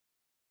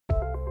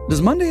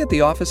Does Monday at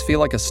the office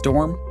feel like a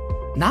storm?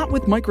 Not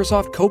with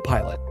Microsoft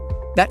Copilot.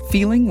 That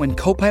feeling when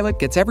Copilot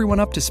gets everyone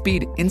up to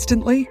speed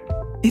instantly?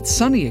 It's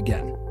sunny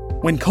again.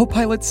 When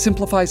Copilot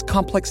simplifies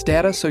complex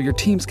data so your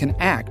teams can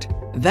act,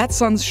 that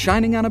sun's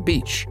shining on a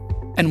beach.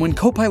 And when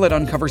Copilot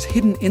uncovers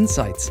hidden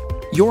insights,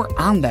 you're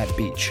on that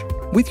beach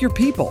with your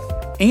people,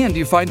 and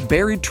you find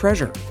buried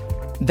treasure.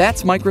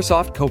 That's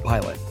Microsoft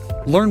Copilot.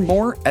 Learn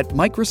more at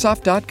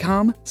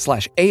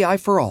Microsoft.com/AI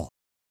for all.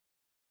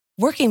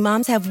 Working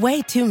moms have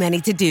way too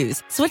many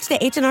to-dos. Switch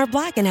to H&R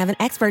Block and have an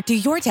expert do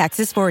your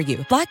taxes for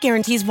you. Block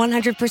guarantees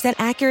 100%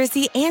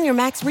 accuracy and your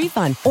max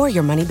refund or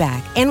your money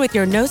back. And with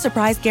your no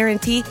surprise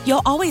guarantee,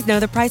 you'll always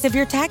know the price of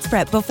your tax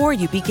prep before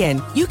you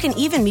begin. You can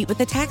even meet with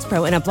a tax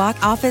pro in a Block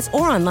office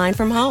or online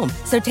from home.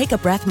 So take a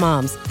breath,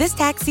 moms. This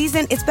tax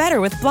season, it's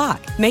better with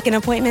Block. Make an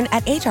appointment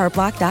at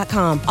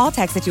hrblock.com. All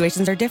tax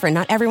situations are different.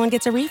 Not everyone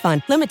gets a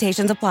refund.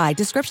 Limitations apply.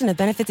 Description of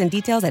benefits and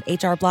details at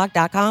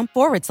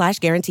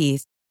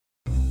hrblock.com/guarantees.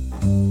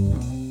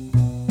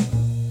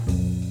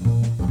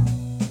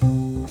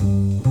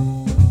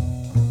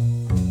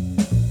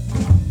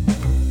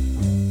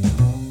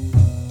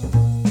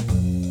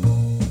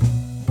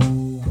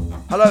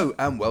 Hello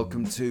and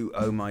welcome to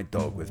Oh My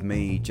Dog with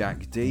me,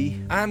 Jack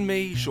D. And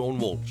me, Sean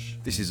Walsh.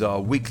 This is our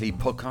weekly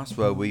podcast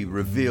where we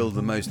reveal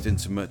the most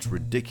intimate,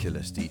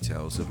 ridiculous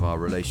details of our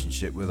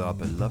relationship with our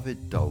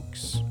beloved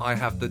dogs. I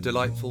have the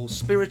delightful,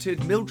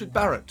 spirited Mildred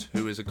Barrett,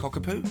 who is a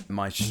cockapoo.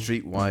 My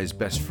streetwise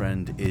best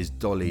friend is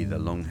Dolly, the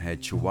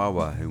long-haired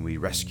chihuahua whom we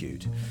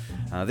rescued.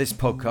 This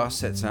podcast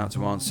sets out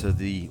to answer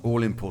the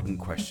all-important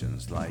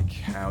questions like,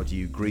 how do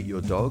you greet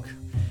your dog?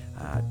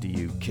 Do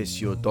you kiss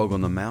your dog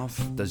on the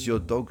mouth? Does your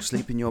dog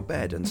sleep in your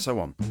bed? And so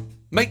on.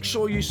 Make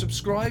sure you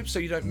subscribe so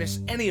you don't miss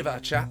any of our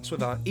chats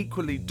with our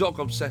equally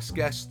dog-obsessed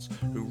guests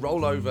who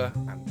roll over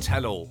and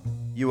tell all.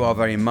 You are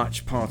very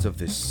much part of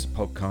this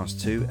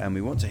podcast too, and we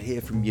want to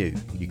hear from you.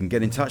 You can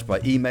get in touch by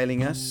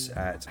emailing us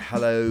at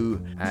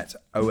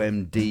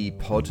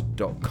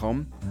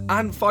hello@omdpod.com.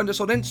 And find us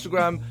on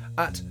Instagram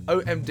at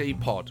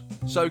omdpod.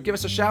 So give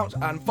us a shout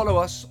and follow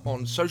us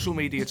on social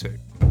media too.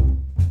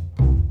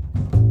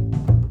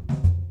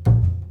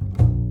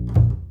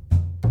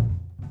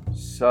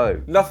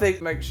 So,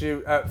 Nothing makes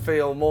you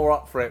feel more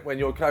up for it when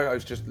your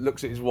co-host just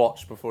looks at his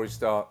watch before he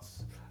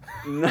starts.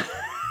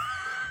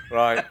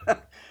 Right.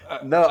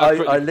 No, I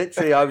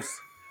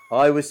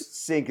was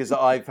seeing, because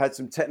I've had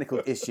some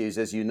technical issues,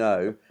 as you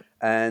know,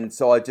 and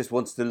so I just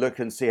wanted to look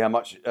and see how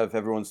much of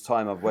everyone's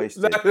time I've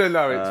wasted. No,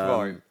 it's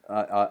fine.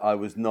 I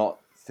was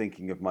not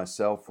thinking of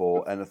myself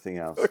or anything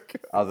else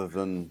other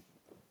than,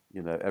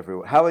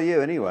 everyone. How are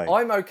you anyway?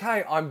 I'm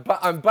okay. I'm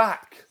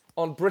back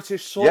on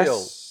British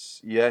soil.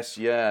 Yes,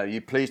 yeah. You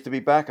pleased to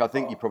be back? I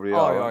think you probably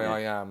are.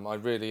 I am. I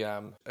really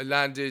am. I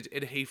landed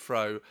in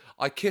Heathrow.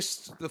 I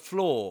kissed the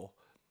floor,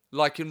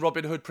 like in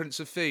Robin Hood, Prince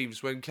of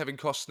Thieves, when Kevin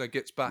Costner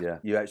gets back. Yeah,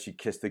 you actually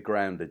kissed the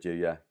ground, did you?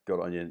 Yeah, got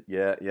on you.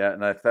 Yeah.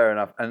 No, fair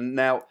enough. And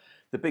now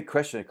the big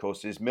question, of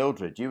course, is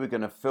Mildred. You were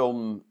going to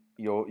film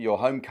your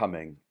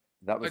homecoming.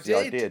 That was the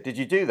idea. Did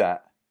you do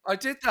that? I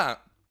did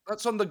that.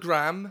 That's on the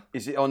gram.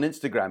 Is it on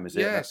Instagram, is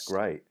it? Yes. That's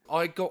great.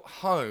 I got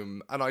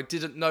home and I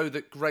didn't know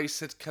that Grace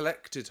had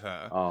collected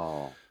her.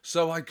 Oh.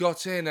 So I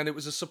got in and it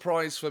was a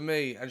surprise for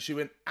me, and she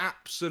went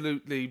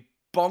absolutely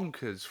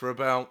bonkers for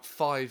about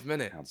 5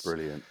 minutes. How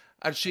brilliant.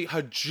 And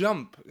her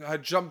jump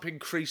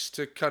increased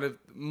to kind of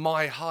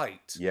my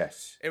height.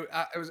 Yes. It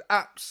was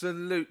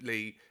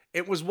absolutely...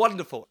 It was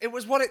wonderful. It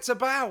was what it's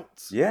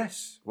about.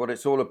 Yes, what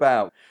it's all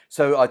about.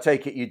 So I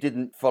take it you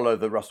didn't follow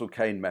the Russell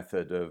Kane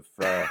method of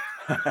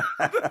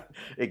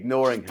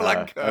ignoring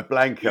her,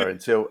 Blanca,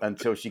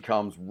 until she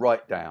calms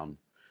right down,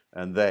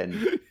 and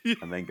then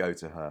go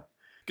to her.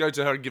 Go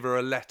to her and give her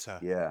a letter.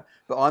 Yeah,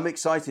 but I'm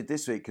excited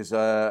this week because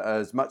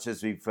as much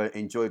as we've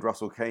enjoyed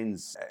Russell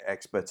Kane's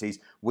expertise,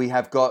 we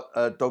have got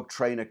a dog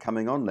trainer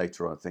coming on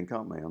later on, I think,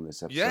 aren't we, on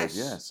this episode? Yes.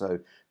 Yeah, so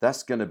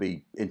that's going to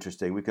be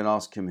interesting. We can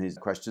ask him his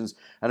questions,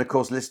 and of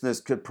course, listeners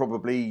could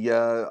probably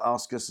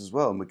ask us as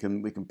well, and we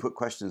can put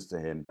questions to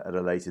him at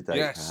a later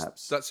date,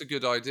 perhaps. That's a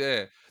good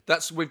idea.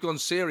 We've gone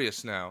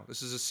serious now.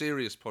 This is a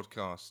serious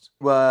podcast.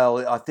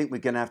 Well, I think we're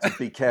going to have to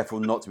be careful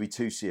not to be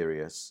too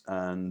serious,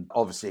 and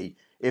obviously,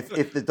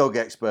 if the dog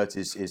expert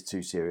is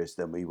too serious,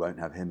 then we won't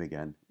have him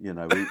again.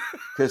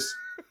 Because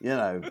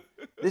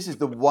this is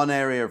the one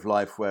area of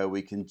life where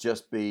we can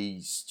just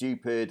be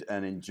stupid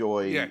and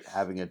enjoy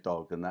having a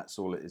dog, and that's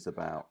all it is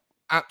about.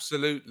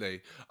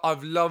 Absolutely.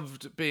 I've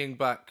loved being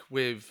back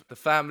with the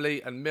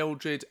family and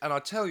Mildred, and I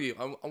tell you,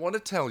 I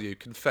want to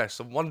confess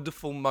a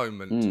wonderful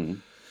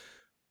moment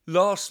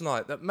last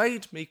night that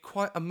made me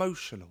quite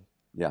emotional.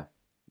 Yeah,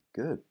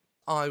 good.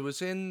 I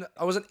wasn't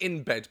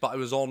in bed, but I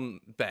was on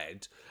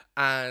bed,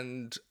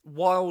 and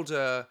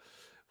Wilder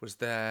was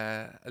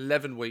there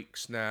 11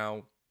 weeks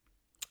now,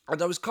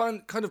 and I was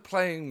kind of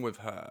playing with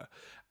her,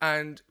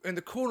 and in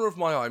the corner of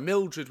my eye,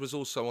 Mildred was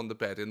also on the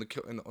bed, on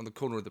the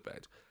corner of the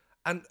bed,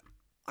 and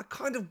I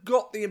kind of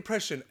got the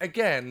impression,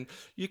 again,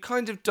 you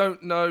kind of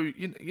don't know,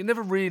 you're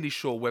never really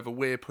sure whether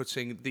we're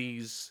putting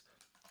these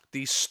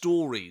these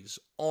stories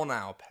on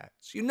our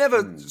pets. You're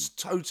never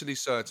totally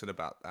certain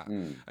about that.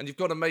 And you've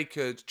got to make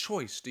a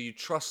choice. Do you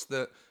trust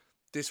that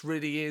this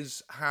really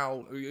is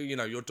how,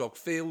 your dog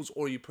feels,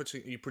 or are you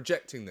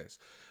projecting this?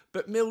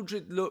 But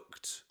Mildred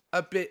looked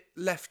a bit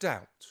left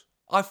out.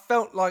 I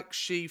felt like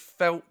she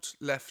felt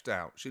left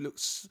out. She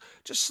looks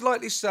just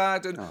slightly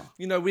sad, and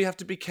we have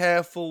to be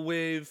careful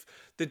with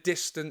the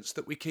distance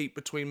that we keep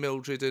between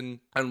Mildred and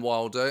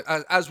Wilder,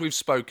 as we've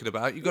spoken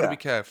about. You've got to be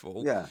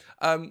careful. Yeah.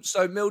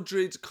 So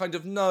Mildred kind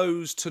of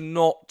knows to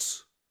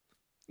not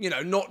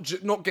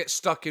get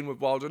stuck in with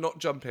Wilder, not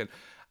jump in.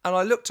 And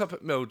I looked up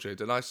at Mildred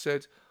and I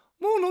said,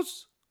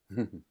 "Monos,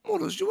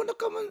 Monos, you want to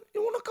come and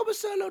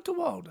say hello to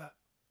Wilder?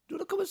 You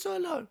want to come and say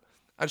hello?"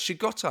 And she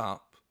got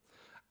up.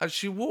 And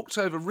she walked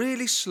over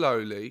really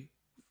slowly,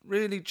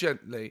 really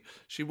gently.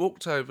 She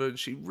walked over and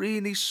she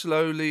really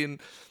slowly and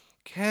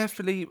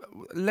carefully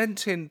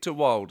leant into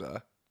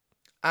Wilder,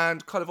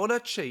 and kind of on her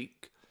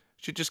cheek,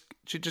 she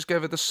just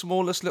gave her the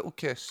smallest little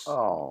kiss.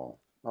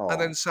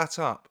 And then sat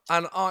up.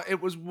 And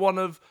it was one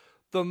of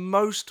the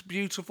most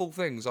beautiful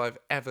things I've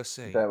ever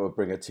seen. That would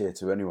bring a tear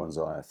to anyone's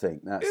eye, I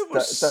think. It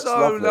was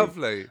so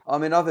lovely. I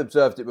mean, I've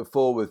observed it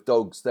before with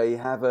dogs. They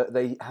have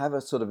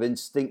a sort of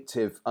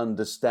instinctive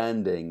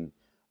understanding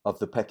of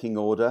the pecking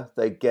order.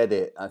 They get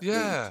it. I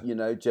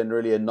think,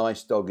 generally a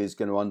nice dog is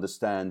going to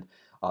understand,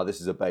 this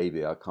is a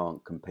baby. I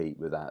can't compete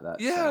with that.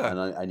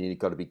 And you've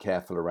got to be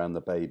careful around the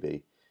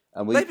baby.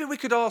 And maybe we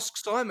could ask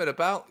Simon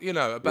about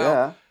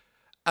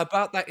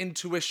that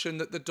intuition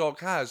that the dog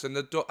has, and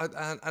the dog,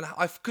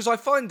 because I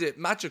find it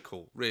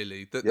magical,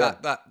 really,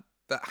 that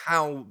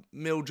how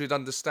Mildred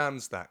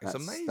understands that. It's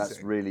amazing.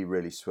 That's really,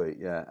 really sweet.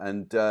 Yeah.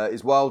 And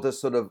is Wilder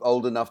sort of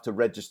old enough to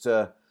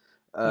register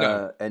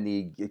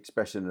any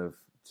expression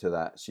to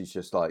that? She's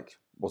just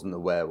wasn't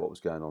aware what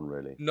was going on,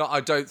 really. No, I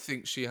don't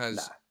think she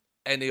has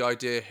any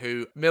idea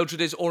who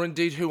Mildred is, or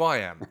indeed who I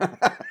am.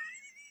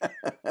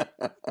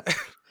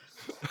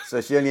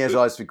 So she only has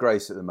eyes for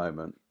Grace at the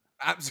moment.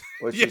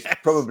 Absolutely. Which is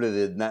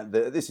probably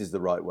this is the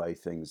right way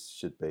things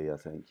should be. I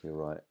think you're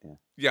right.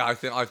 Yeah, I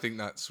think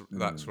that's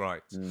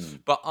right.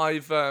 But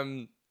I've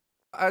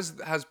as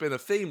has been a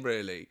theme,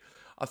 really.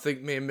 I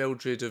think me and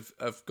Mildred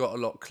have got a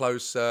lot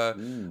closer.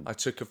 I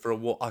took her for a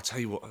walk. I'll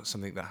tell you what,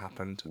 something that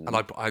happened, and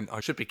I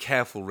should be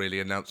careful really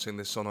announcing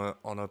this on a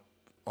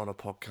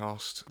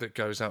podcast that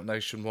goes out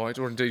nationwide,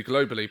 or indeed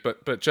globally.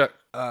 But Jack,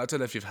 I don't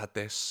know if you've had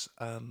this.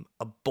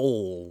 A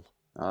ball.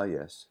 Ah,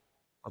 yes.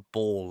 A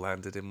ball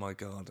landed in my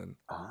garden.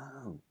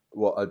 Oh,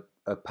 what,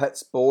 a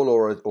pet's ball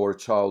or a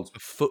child's? A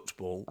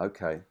football.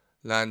 Okay.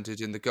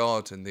 Landed in the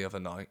garden the other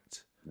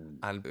night,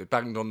 and it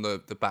banged on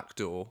the back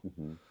door.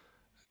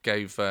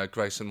 Gave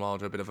Grace and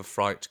Wilder a bit of a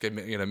fright.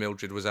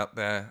 Mildred was out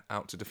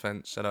to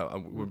defence,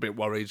 and we were a bit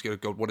worried.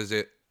 God, what is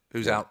it?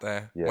 Who's out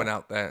there? Went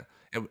out there.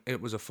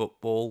 It was a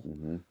football.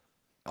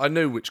 I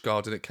knew which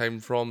garden it came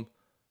from.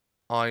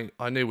 I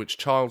knew which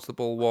child's the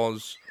ball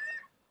was,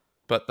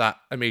 but that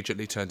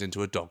immediately turned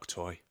into a dog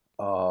toy.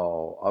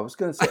 Oh, I was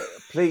going to say,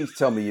 please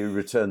tell me you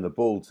return the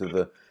ball to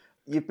the...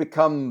 You've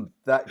become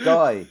that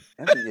guy,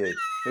 haven't you?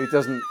 Who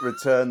doesn't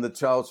return the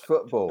child's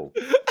football.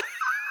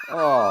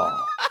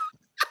 Oh...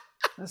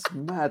 That's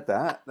mad,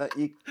 that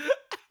you...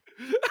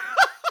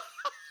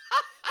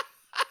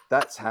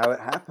 That's how it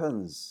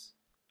happens,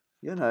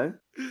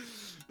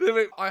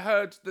 I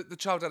heard that the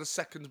child had a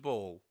second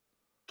ball.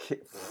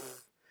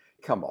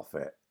 Come off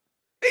it.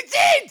 It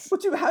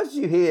did! How did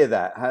you hear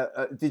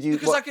that? Did you?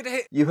 Because I could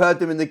hear... You heard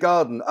them in the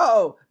garden.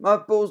 Oh, my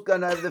ball's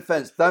going over the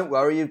fence. Don't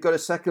worry, you've got a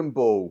second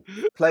ball.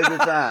 Play with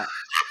that.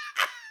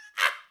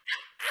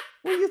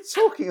 What are you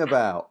talking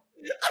about?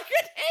 I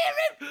could hear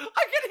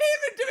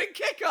him doing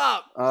kick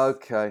up.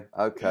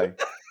 Okay.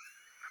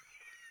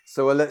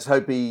 So let's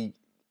hope he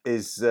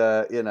is,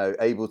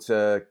 able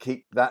to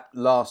keep that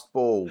last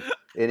ball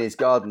in his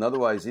garden.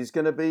 Otherwise, he's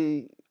going to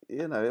be,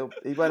 he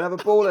won't have a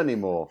ball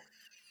anymore.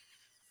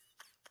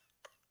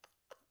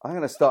 I'm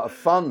going to start a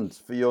fund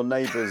for your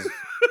neighbour's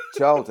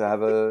child to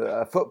have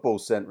a football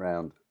sent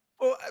round.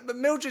 Well,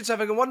 Mildred's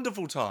having a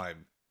wonderful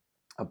time.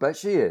 I bet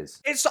she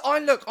is.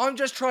 I'm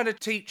just trying to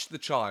teach the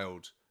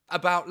child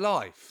about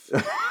life.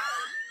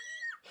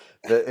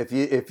 That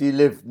if you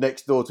live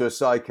next door to a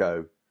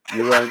psycho,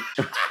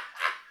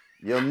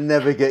 you'll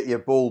never get your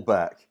ball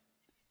back.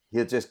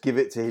 He'll just give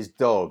it to his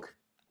dog.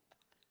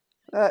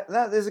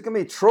 There's going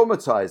to be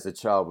traumatised, the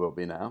child will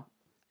be now.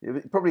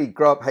 You'll probably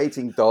grow up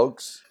hating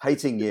dogs,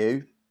 hating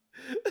you.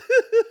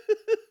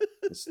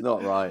 It's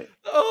not right.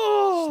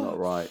 Oh, it's not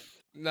right.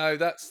 No,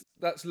 that's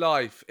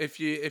life. If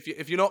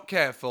you're not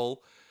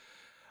careful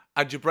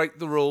and you break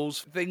the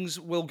rules, things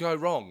will go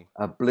wrong.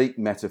 A bleak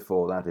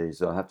metaphor, that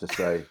is, I have to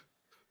say.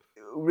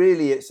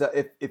 Really, it's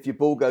if your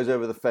ball goes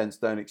over the fence,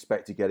 don't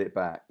expect to get it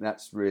back.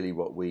 That's really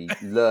what we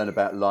learn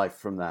about life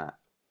from that.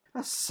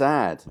 That's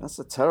sad. That's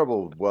a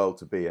terrible world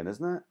to be in,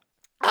 isn't it?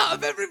 Out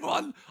of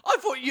everyone, I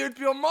thought you'd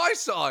be on my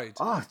side.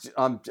 Oh,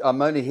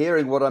 I'm only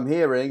hearing what I'm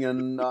hearing,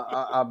 and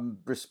I'm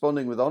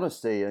responding with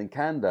honesty and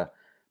candour.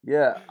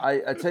 Yeah,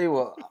 I tell you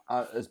what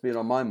has been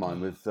on my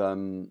mind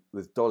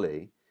with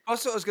Dolly.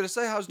 That's what I was going to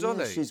say. How's Dolly?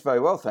 Yeah, she's very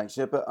well, thanks.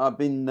 Yeah, but I've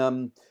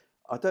been.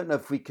 I don't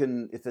know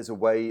if there's a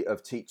way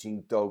of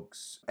teaching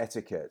dogs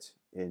etiquette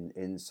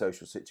in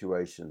social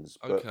situations.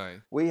 But Okay.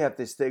 we have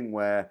this thing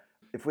where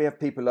if we have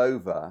people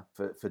over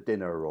for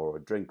dinner or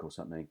a drink or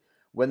something,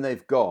 when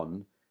they've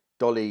gone,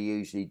 Dolly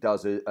usually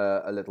does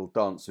a little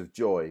dance of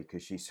joy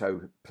because she's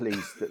so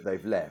pleased that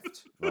they've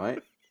left,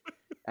 right?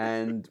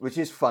 And which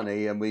is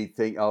funny, and we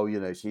think, oh,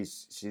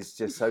 she's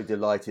just so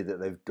delighted that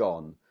they've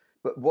gone.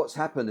 But what's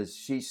happened is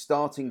she's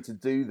starting to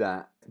do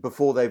that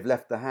before they've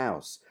left the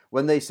house.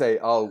 When they say,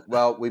 oh,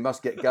 well, we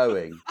must get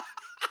going,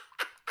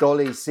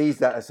 Dolly sees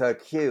that as her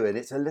cue, and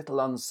it's a little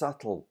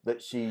unsubtle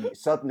that she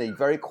suddenly,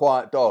 very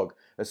quiet dog,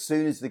 as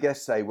soon as the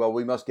guests say, well,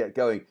 we must get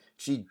going,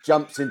 she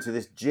jumps into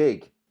this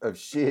jig of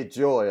sheer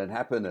joy and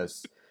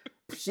happiness.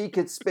 She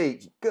could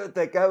speak, good,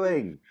 they're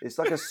going. It's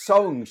like a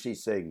song she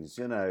sings,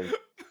 They're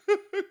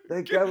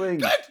going.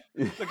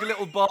 Good. Like a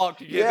little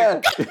bark.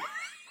 Yeah.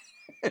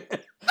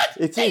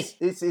 It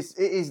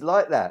is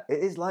like that. It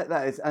is like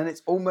that. And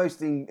it's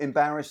almost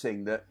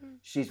embarrassing that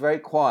she's very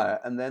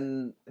quiet, and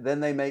then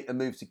they make a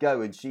move to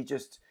go, and she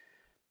just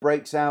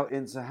breaks out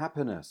into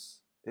happiness.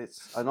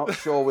 I'm not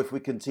sure if we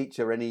can teach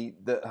her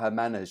that her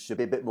manners should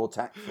be a bit more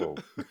tactful.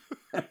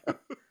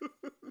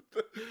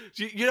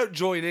 You don't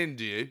join in,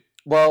 do you?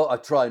 Well, I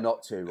try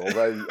not to,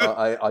 although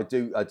I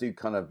do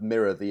kind of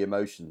mirror the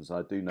emotions.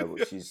 I do know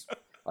what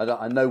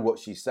I know what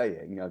she's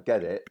saying. I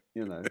get it,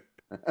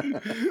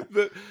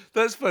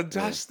 That's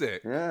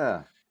fantastic.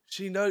 Yeah.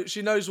 She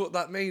knows what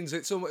that means.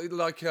 It's almost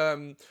like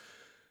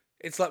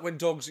it's like when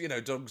dogs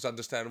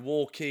understand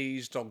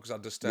walkies, dogs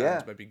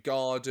understand maybe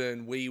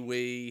garden,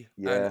 wee,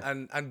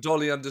 and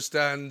Dolly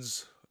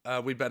understands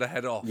we better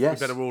head off. Yes.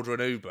 We better order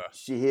an Uber.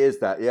 She hears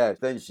that, yeah.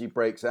 Then she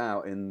breaks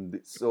out and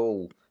it's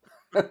all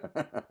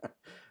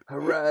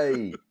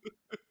hooray.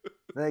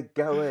 They're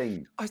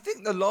going. I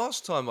think the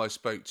last time I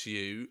spoke to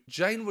you,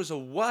 Jane was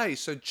away,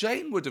 so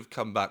Jane would have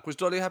come back. Was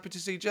Dolly happy to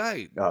see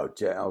Jane? Oh,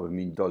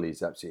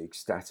 Dolly's absolutely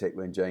ecstatic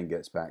when Jane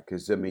gets back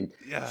because,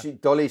 Yeah.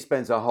 Dolly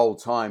spends her whole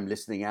time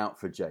listening out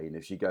for Jane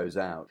if she goes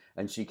out,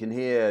 and she can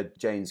hear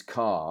Jane's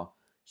car.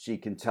 She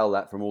can tell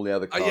that from all the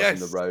other cars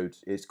yes. on the road.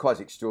 It's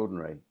quite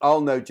extraordinary. I'll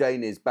know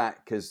Jane is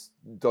back because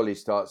Dolly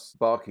starts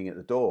barking at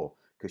the door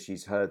because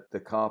she's heard the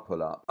car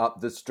pull up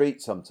the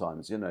street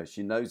sometimes,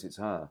 she knows it's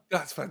her.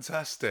 That's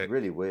fantastic. It's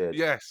really weird.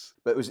 Yes.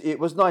 But it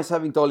was nice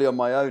having Dolly on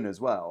my own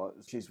as well.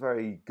 She's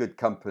very good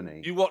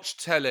company. You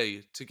watched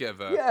telly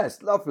together?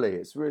 Yes, lovely.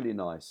 It's really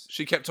nice.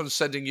 She kept on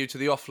sending you to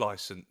the off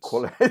licence.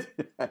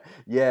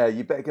 Yeah,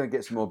 you better go and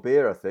get some more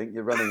beer, I think.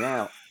 You're running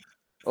out.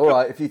 All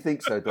right, if you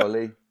think so,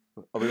 Dolly.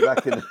 I'll be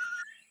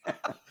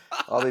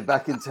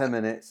back in 10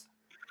 minutes.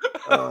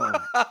 Oh.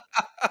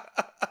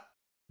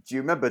 Do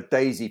you remember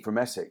Daisy from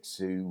Essex,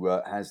 who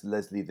has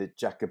Leslie the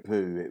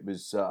Jackapoo? It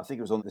was, I think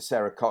it was on the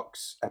Sarah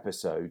Cox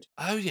episode.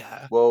 Oh,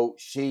 yeah. Well,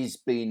 she's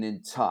been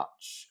in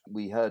touch.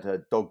 We heard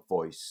her dog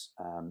voice,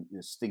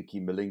 Stinky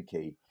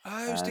Malinky.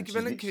 Oh, Stinky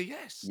Malinky,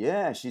 yes.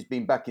 Yeah, she's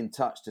been back in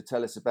touch to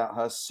tell us about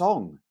her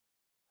song.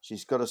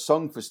 She's got a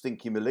song for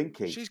Stinky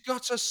Malinky. She's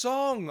got a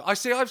song. I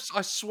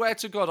swear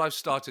to God, I've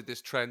started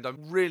this trend.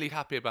 I'm really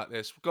happy about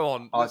this. Go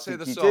on, let's hear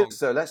the song. Did,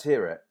 so let's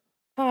hear it.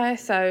 Hi,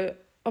 so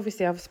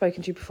obviously I've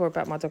spoken to you before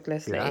about my dog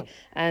Leslie,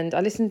 and I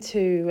listened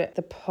to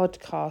the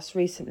podcast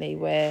recently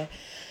where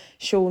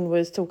Sean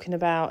was talking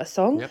about a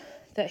song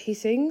that he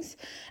sings,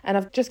 and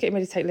I've just getting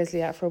ready to take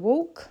Leslie out for a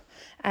walk,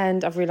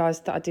 and I've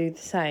realised that I do the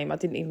same. I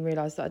didn't even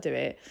realise that I do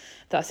it,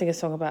 that I sing a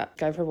song about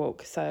going for a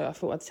walk, so I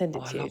thought I'd send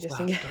it to you just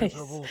in case.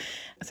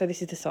 So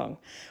this is the song.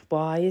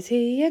 Why is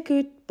he a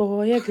good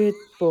boy, a good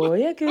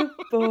boy, a good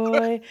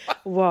boy?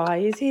 Why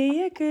is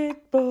he a good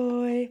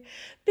boy?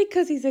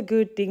 Because he's a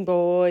good ding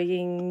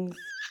boying.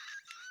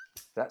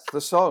 That's the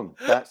song.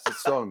 I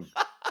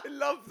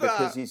love that.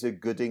 Because he's a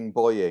gooding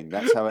boying.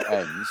 That's how it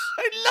ends.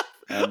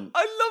 I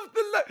love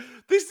the...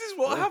 This is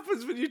what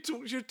happens when you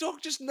talk to your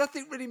dog. Just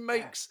nothing really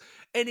makes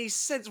any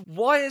sense.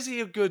 Why is he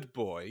a good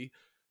boy?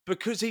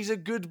 Because he's a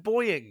good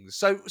boying.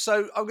 So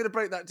I'm going to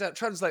break that down.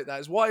 Translate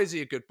that as, why is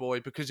he a good boy?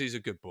 Because he's a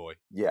good boy.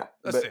 Yeah.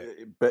 That's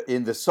it. But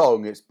in the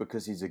song, it's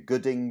because he's a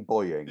gooding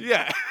boying.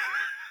 Yeah.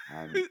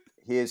 And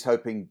he is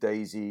hoping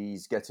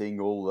Daisy's getting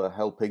all the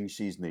helping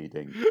she's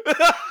needing.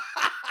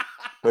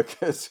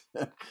 Because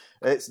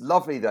it's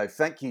lovely, though.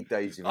 Thank you,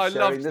 Daisy, for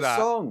sharing the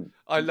song.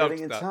 I loved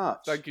getting in that. touch.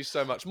 Thank you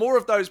so much. More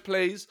of those,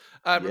 please.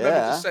 Remember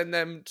to send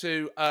them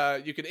to...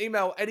 you can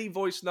email any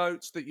voice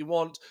notes that you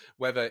want,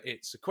 whether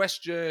it's a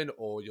question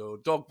or your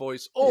dog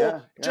voice,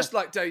 or just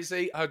like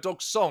Daisy, her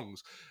dog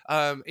songs.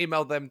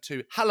 Email them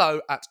to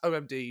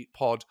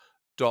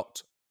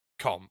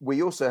hello@omdpod.com.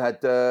 We also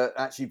had,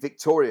 actually,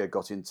 Victoria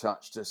got in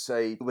touch to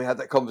say, we had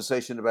that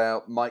conversation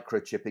about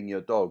microchipping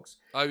your dogs.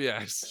 Oh,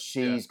 yes.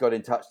 She's got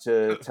in touch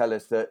to tell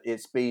us that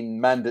it's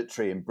been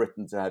mandatory in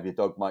Britain to have your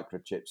dog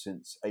microchipped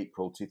since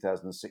April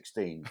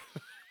 2016.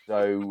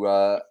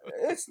 So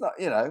it's not,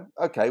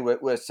 okay,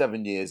 we're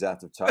 7 years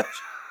out of touch,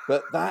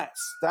 but that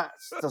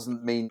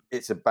doesn't mean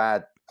it's a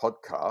bad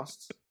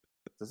podcast.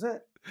 does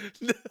it?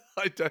 No,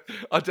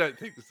 I don't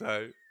think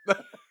so.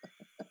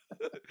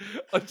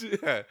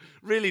 Yeah,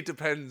 really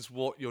depends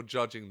what you're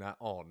judging that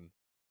on.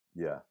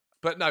 Yeah.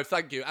 But no,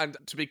 thank you. And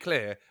to be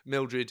clear,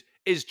 Mildred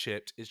is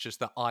chipped. It's just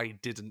that I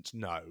didn't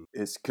know.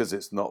 It's because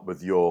it's not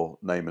with your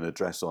name and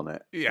address on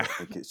it. Yeah. I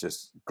think it's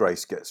just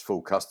Grace gets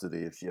full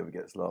custody if she ever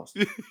gets lost.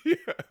 Yeah.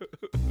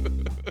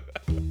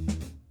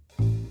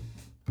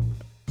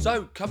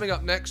 So, coming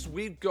up next,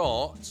 we've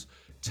got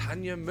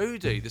Tanya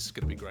Moodie. This is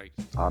going to be great.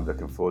 I'm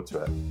looking forward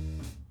to it.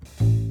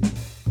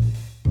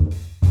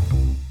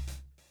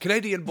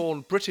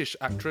 Canadian-born British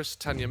actress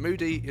Tanya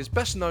Moodie is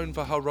best known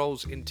for her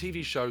roles in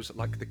TV shows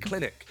like The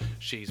Clinic.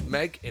 She's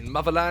Meg in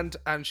Motherland,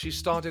 and she's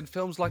starred in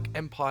films like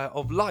Empire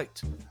of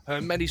Light. Her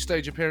many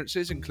stage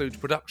appearances include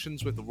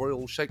productions with the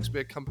Royal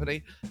Shakespeare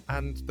Company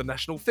and the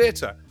National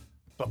Theatre.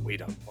 But we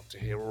don't want to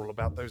hear all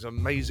about those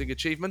amazing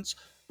achievements.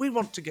 We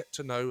want to get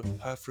to know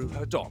her through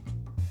her dog.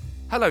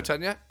 Hello,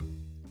 Tanya.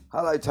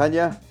 Hello,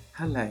 Tanya.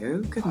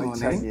 Hello, good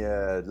morning. Hi,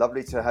 Tanya.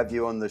 Lovely to have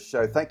you on the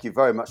show. Thank you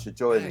very much for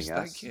joining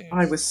us. Thank you.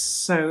 I was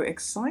so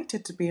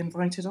excited to be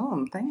invited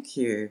on. Thank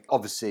you.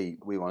 Obviously,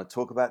 we want to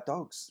talk about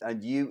dogs,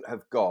 and you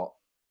have got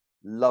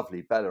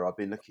lovely Bella. I've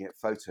been looking at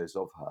photos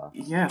of her.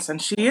 Yes, and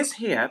she is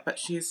here, but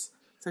she's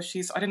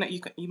I don't know,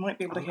 you might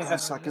be able to hear her.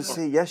 Yes, I can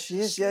see. Yes, she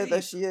is. Yeah,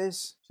 there she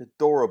is. She's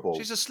adorable.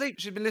 She's asleep.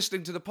 She's been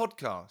listening to the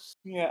podcast.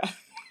 Yeah.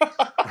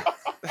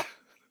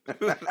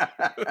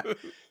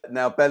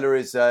 Now, Bella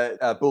is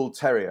a bull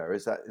terrier.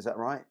 Is that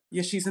right?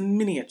 Yeah, she's a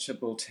miniature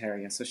bull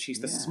terrier, so she's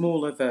the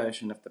smaller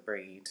version of the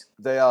breed.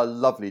 They are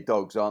lovely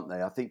dogs, aren't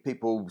they? I think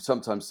people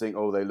sometimes think,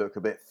 oh, they look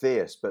a bit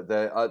fierce, but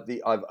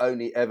I've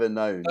only ever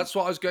known That's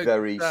what I was going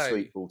very to say.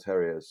 sweet bull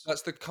terriers.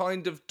 That's the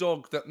kind of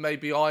dog that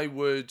maybe I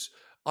would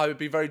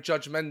be very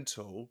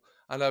judgmental,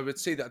 and I would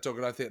see that dog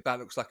and I think that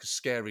looks like a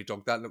scary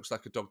dog. That looks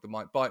like a dog that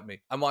might bite me.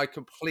 Am I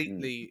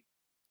completely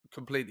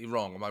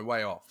wrong? Am I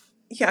way off?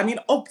 Yeah, I mean,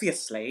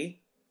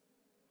 obviously,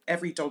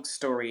 every dog's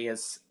story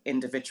is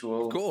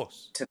individual Of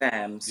course. to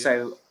them. Yeah.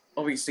 So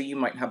obviously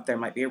there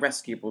might be a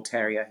rescue bull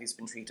terrier who's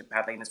been treated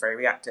badly and is very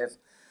reactive.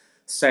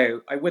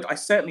 So I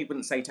certainly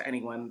wouldn't say to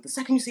anyone, the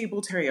second you see a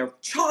bull terrier,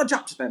 charge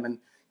up to them and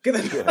give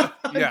them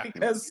Yeah.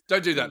 because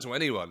Don't do that to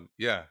anyone.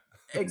 Yeah.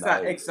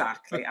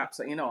 exactly,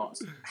 absolutely not.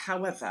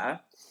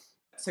 However,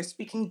 so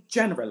speaking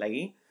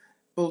generally,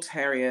 bull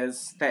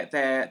terriers,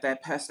 their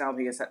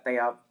personality is that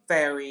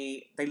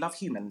they love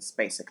humans,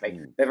 basically.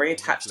 They're very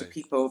attached to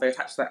people, they're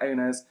attached to their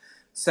owners.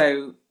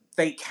 So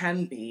they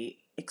can be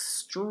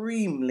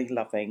extremely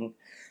loving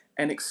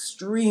and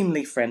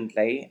extremely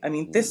friendly. I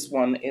mean, this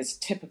one is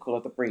typical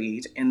of the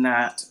breed in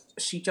that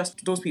she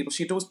just adores people.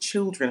 She adores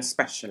children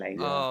especially.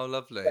 Oh,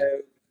 lovely. So,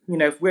 you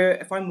know,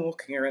 if I'm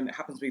walking her and it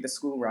happens to be the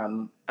school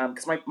run,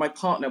 because my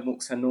partner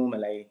walks her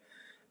normally,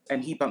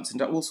 and he bumps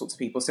into all sorts of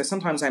people. So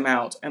sometimes I'm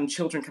out and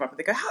children come up and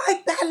they go,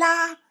 "Hi,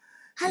 Bella!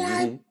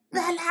 Hello,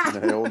 Bella!"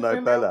 They all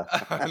know Bella.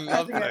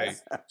 Lovely.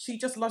 Yes. She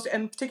just loves it.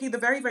 And particularly the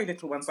very, very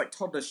little ones, like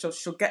toddlers,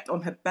 she'll get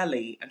on her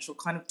belly and she'll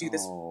kind of do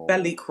this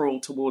belly crawl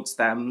towards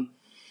them.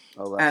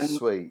 Oh, that's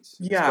sweet.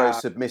 Yeah.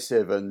 It's very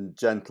submissive and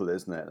gentle,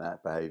 isn't it,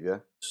 that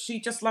behaviour? She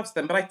just loves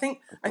them. But I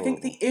think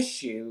the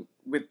issue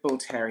with bull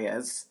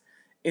terriers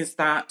is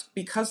that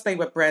because they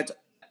were bred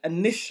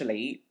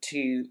initially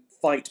to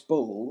fight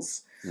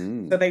bulls,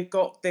 so they've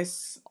got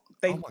this.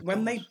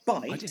 When they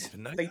bite,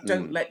 they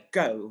don't let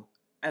go,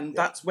 and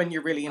that's when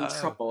you're really in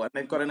trouble. And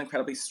they've got an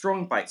incredibly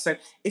strong bite. So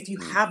if you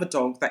have a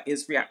dog that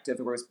is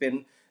reactive or has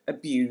been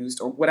abused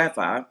or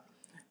whatever,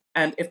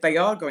 and if they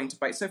are going to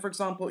bite, so for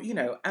example, you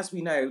know, as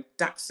we know,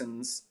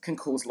 Dachshunds can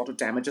cause a lot of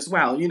damage as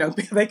well. You know,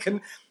 they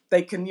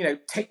can, you know,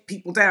 take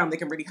people down. They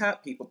can really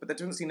hurt people. But the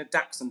difference between a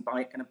Dachshund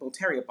bite and a bull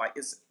terrier bite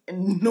is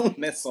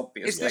enormous,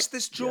 obviously. Is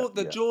this jaw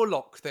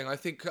lock thing? I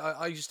think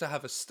I used to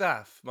have a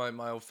staff,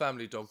 my old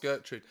family dog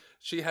Gertrude.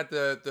 She had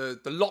the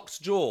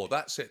locked jaw.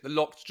 That's it, the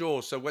locked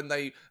jaw. So when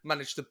they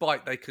managed to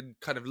bite, they could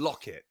kind of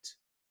lock it.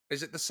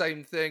 Is it the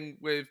same thing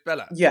with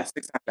Bella? Yes,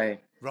 exactly.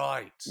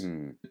 Right.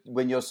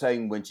 When you're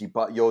saying when she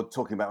bites, you're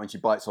talking about when she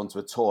bites onto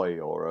a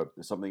toy or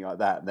something like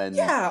that. Then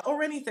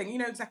or anything. You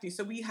know, exactly.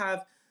 So we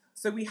have,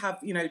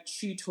 you know,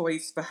 chew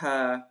toys for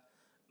her,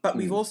 but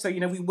we've also, you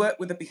know, we work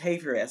with a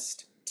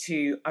behaviourist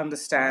to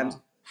understand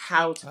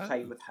how to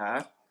play with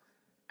her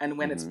and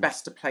when it's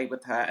best to play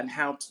with her and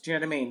how to, do you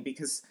know what I mean?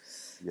 Because,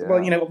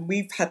 well, you know,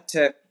 we've had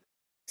to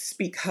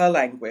speak her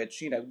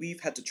language, you know, we've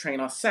had to train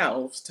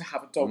ourselves to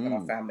have a dog in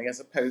our family as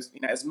opposed,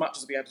 you know, as much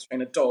as we had to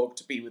train a dog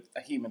to be with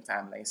a human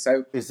family.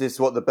 So is this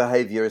what the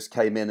behaviourist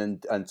came in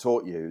and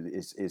taught you,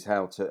 is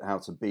how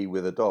to be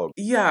with a dog?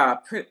 Yeah,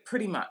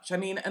 pretty much. I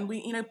mean, and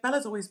we, you know,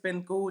 Bella's always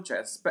been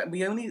gorgeous, but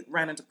we only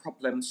ran into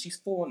problems. She's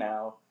 4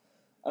 now,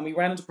 and we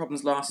ran into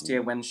problems last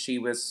year when she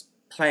was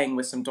playing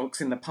with some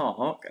dogs in the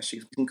park. She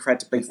was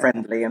incredibly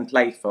friendly and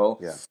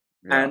playful.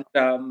 And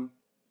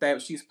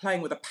she was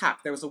playing with a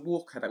pack. There was a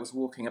walker that was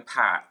walking a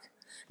pack,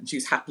 and she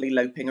was happily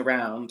loping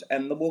around.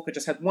 And the walker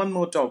just had one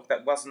more dog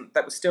that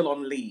was still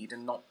on lead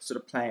and not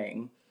sort of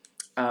playing.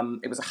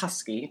 It was a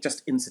husky,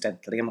 just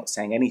incidentally. I'm not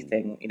saying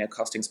anything,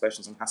 casting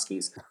aspersions on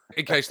huskies.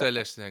 In case they're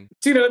listening.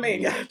 Do you know what I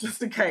mean? Yeah,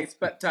 just in case.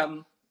 But,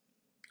 and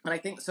I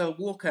think so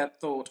Walker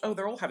thought, oh,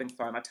 they're all having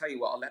fun. I tell you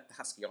what, I'll let the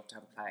husky off to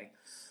have a play.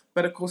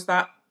 But of course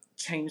that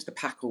changed the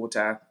pack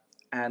order,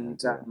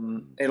 and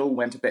it all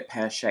went a bit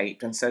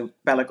pear-shaped. And so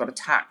Bella got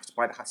attacked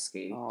by the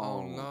husky.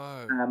 Oh,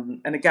 no.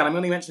 And again, I'm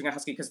only mentioning a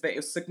husky because it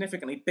was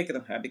significantly bigger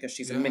than her because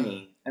she's a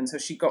mini. And so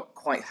she got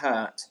quite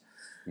hurt.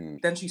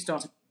 Then she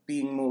started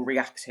being more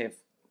reactive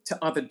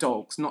to other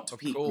dogs, not to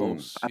people.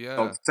 Course,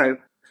 Dogs. So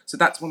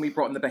that's when we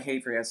brought in the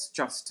behaviourist,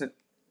 just to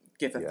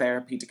give her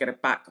therapy to get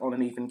it back on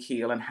an even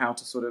keel and how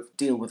to sort of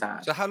deal with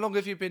that. So how long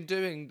have you been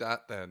doing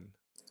that then?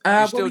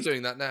 Are you still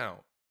doing that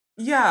now?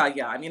 Yeah.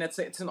 I mean, it's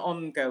an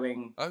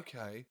ongoing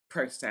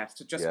process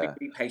to just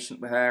be patient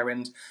with her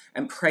and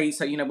praise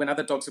her. When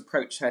other dogs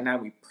approach her now,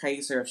 we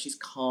praise her if she's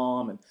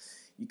calm, and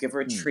you give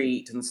her a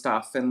treat and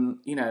stuff. And,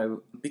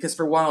 because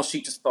for a while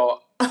she just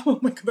thought, oh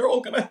my God, they're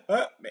all going to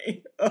hurt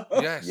me.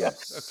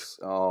 Yes.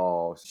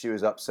 Oh, she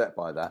was upset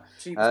by that.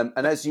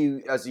 And as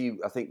you I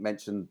think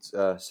mentioned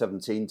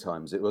 17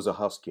 times, it was a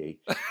husky.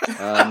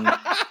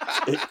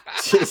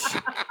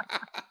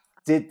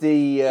 Did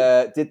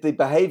the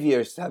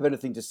behaviourist have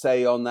anything to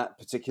say on that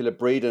particular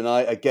breed? And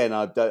I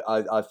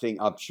think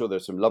I'm sure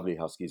there's some lovely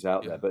huskies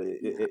out there, but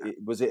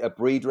was it a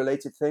breed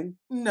related thing?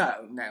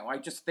 No. I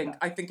just think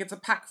it's a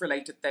pack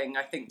related thing.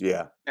 I think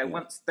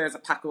once there's a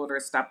pack order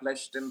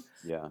established, and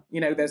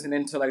there's an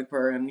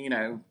interloper, and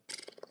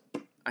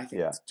I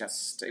think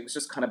it was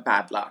just kind of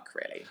bad luck,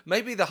 really.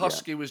 Maybe the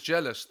husky was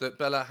jealous that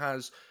Bella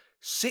has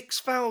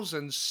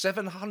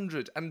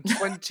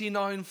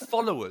 6,729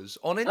 followers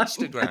on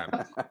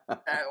Instagram.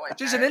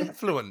 She's an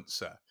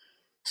influencer.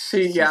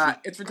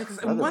 It's ridiculous.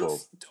 And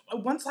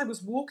once I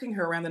was walking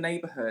her around the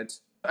neighbourhood,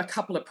 a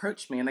couple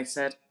approached me and they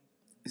said,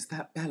 "Is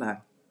that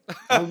Bella?"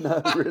 Oh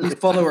no, really? We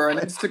follow her on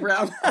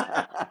Instagram.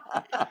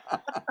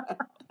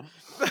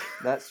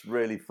 That's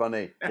really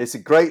funny. It's a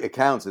great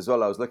account as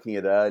well. I was looking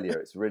at it earlier.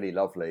 It's really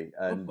lovely,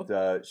 and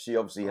she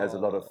obviously has a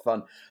lot of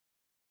fun.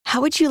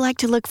 How would you like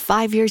to look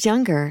 5 years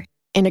younger?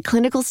 In a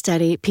clinical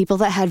study, people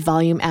that had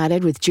volume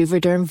added with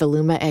Juvederm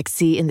Voluma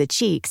XC in the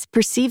cheeks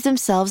perceived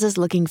themselves as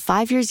looking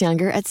 5 years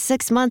younger at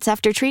 6 months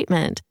after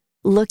treatment.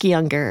 Look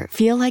younger,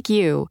 feel like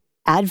you.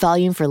 Add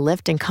volume for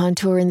lift and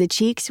contour in the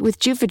cheeks with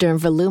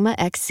Juvederm Voluma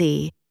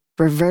XC.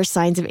 Reverse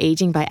signs of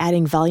aging by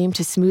adding volume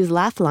to smooth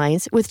laugh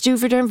lines with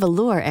Juvederm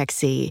Volure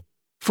XC.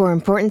 For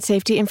important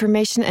safety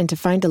information and to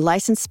find a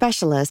licensed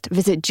specialist,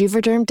 visit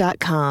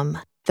Juvederm.com.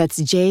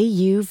 That's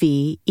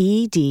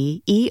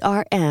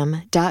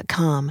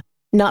JUVEDERM.com.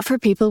 Not for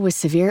people with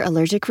severe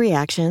allergic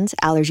reactions,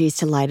 allergies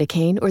to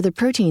lidocaine, or the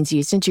proteins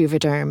used in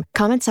Juvederm.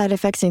 Common side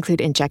effects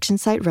include injection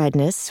site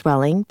redness,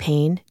 swelling,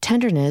 pain,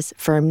 tenderness,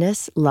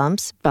 firmness,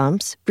 lumps,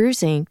 bumps,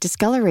 bruising,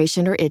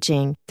 discoloration, or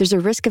itching. There's a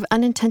risk of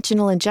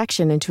unintentional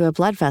injection into a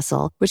blood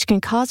vessel, which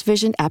can cause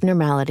vision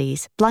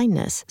abnormalities,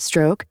 blindness,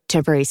 stroke,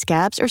 temporary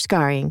scabs, or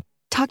scarring.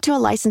 Talk to a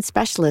licensed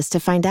specialist to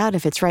find out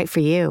if it's right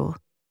for you.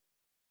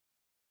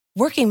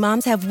 Working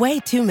moms have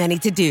way too many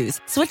to-dos.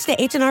 Switch to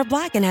H&R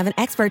Block and have an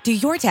expert do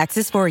your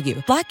taxes for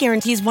you. Block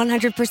guarantees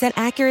 100%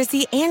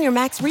 accuracy and your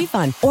max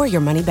refund or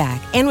your money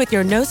back. And with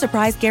your no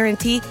surprise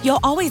guarantee,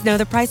 you'll always know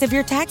the price of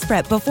your tax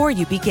prep before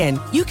you begin.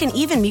 You can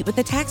even meet with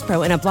the tax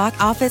pro in a Block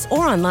office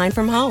or online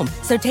from home.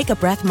 So take a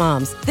breath,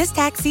 moms. This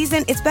tax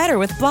season, it's better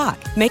with Block.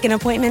 Make an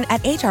appointment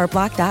at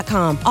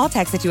hrblock.com. All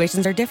tax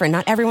situations are different.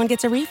 Not everyone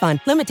gets a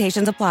refund.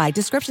 Limitations apply.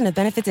 Description of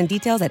benefits and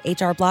details at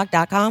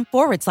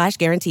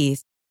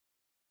hrblock.com/guarantees.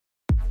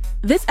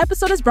 This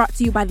episode is brought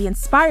to you by the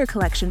Inspire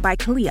Collection by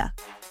Kalia.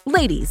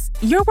 Ladies,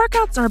 your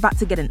workouts are about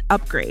to get an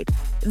upgrade.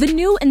 The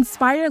new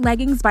Inspire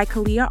leggings by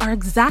Kalia are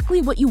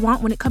exactly what you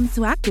want when it comes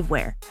to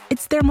activewear.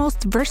 It's their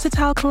most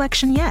versatile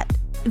collection yet.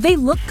 They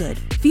look good,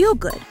 feel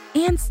good,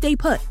 and stay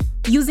put.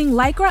 Using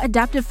Lycra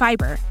adaptive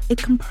fiber,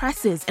 it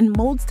compresses and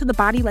molds to the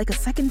body like a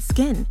second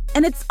skin.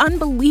 And it's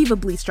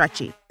unbelievably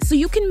stretchy, so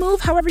you can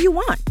move however you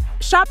want.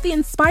 Shop the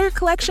Inspire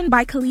Collection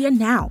by Kalia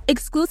now,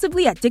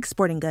 exclusively at Dick's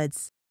Sporting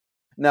Goods.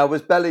 Now,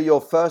 was Bella your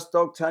first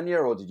dog, Tanya,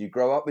 or did you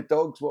grow up with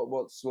dogs?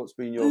 What's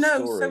been your story?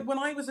 No, so when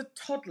I was a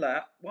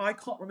toddler, well, I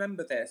can't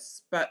remember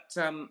this, but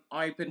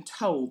I've been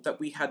told that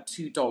we had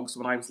 2 dogs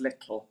when I was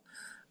little.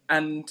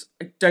 And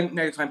I don't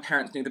know if my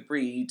parents knew the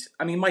breed.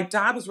 I mean, my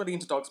dad was really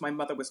into dogs, my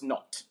mother was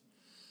not.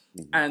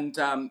 And,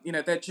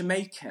 they're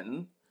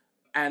Jamaican.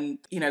 And,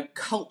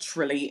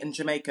 culturally in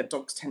Jamaica,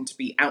 dogs tend to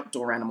be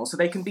outdoor animals. So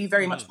they can be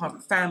very much part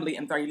of the family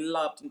and very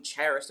loved and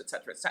cherished,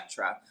 etc.,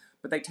 etc.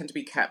 But they tend to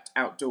be kept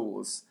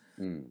outdoors.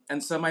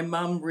 And so my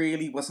mum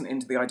really wasn't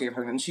into the idea of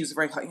having them. And she was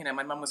very,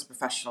 my mum was a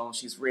professional and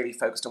she's really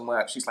focused on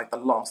work. She's like, the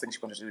last thing she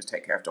wanted to do is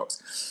take care of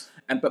dogs.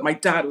 But my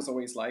dad was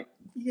always like,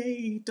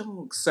 yay,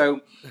 dogs.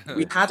 So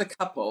we had a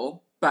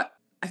couple, but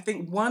I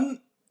think what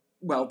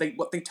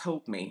they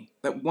told me,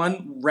 that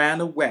one ran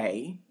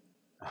away.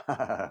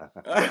 I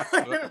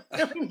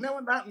don't really know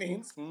what that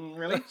means,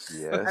 really.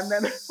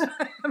 Yes.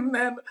 And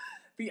then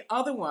the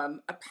other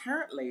one,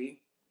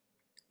 apparently,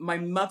 my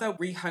mother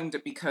rehomed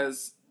it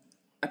because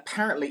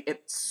apparently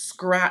it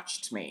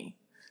scratched me.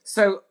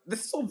 So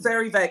this is all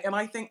very vague, and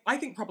I think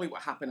probably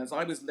what happened is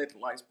I was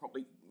little, I was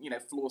probably,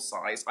 floor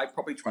size. I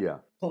probably tried to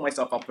pull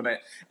myself up on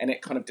it, and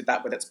it kind of did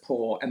that with its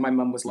paw. And my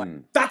mum was like,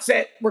 "That's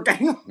it, we're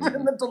getting off." Do you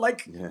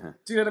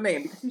know what I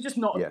mean? Because she's just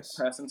not a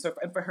person. So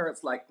for her,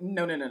 it's like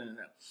no.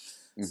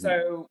 Mm-hmm.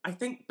 So I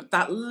think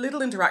that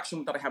little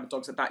interaction that I had with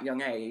dogs at that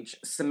young age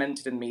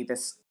cemented in me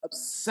this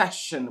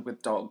obsession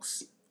with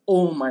dogs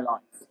all my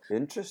life.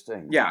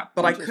 Interesting. Yeah,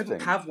 but I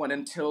couldn't have one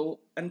until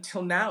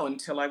now,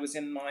 until I was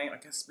in my, I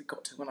guess we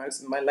got to when I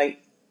was in my late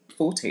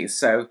 40s.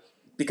 So,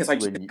 because I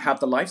just didn't have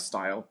the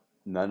lifestyle.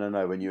 No.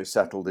 When you were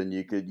settled and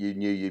you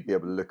knew you'd be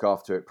able to look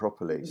after it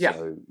properly. Yeah.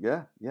 So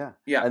yeah.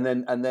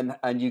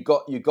 And you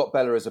got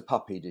Bella as a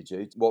puppy, did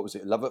you? What was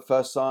it? Love at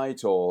first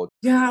sight or?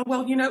 Yeah,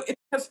 well,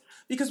 it's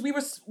because we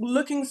were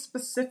looking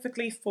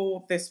specifically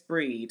for this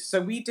breed.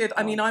 So we did.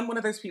 I mean, I'm one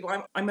of those people.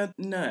 I'm a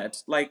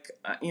nerd. Like,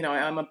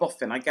 I'm a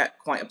boffin. I get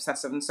quite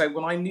obsessive. And so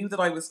when I knew that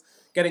I was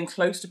getting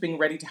close to being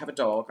ready to have a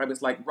dog, I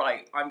was like,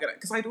 right,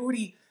 because I'd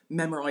already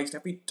memorized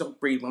every dog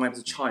breed when I was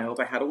a child.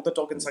 I had all the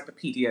dog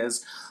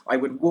encyclopedias. I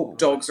would walk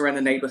dogs around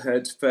the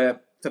neighborhood for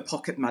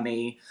pocket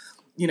money.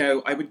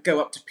 I would go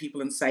up to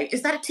people and say,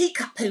 "Is that a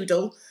teacup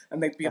poodle?"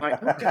 And they'd be like,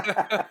 "How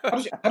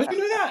did you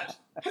know that?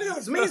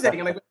 That's amazing."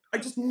 And I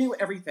just knew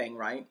everything,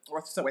 right?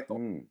 Or so I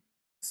thought.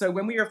 So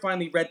when we were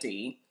finally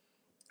ready,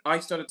 I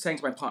started saying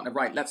to my partner,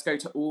 right, let's go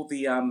to all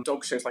the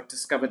dog shows like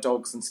Discover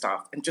Dogs and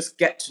stuff and just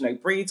get to know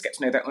breeds, get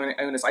to know their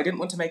owners. I didn't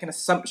want to make an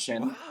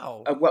assumption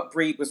of what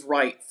breed was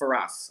right for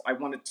us. I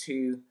wanted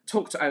to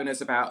talk to owners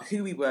about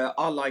who we were,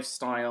 our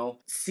lifestyle,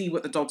 see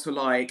what the dogs were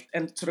like,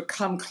 and sort of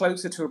come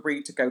closer to a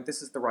breed to go,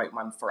 this is the right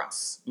one for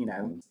us,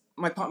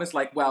 My partner's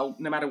like, well,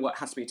 no matter what, it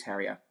has to be a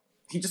terrier.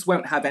 He just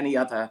won't have any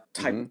other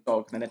type of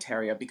dog than a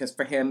terrier because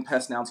for him,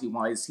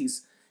 personality-wise,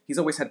 He's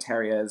always had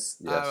terriers.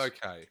 Yes. Oh,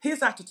 okay.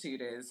 His attitude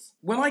is,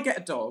 when I get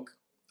a dog,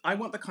 I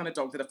want the kind of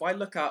dog that if I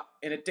look up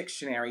in a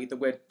dictionary the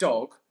word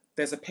dog,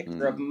 there's a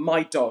picture of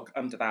my dog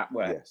under that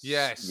word.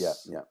 Yes.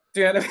 Yeah. Do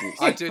you know what I mean?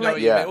 I do know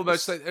what you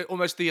mean.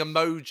 Almost the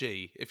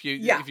emoji. If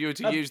you were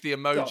to use the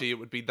emoji, dog. It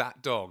would be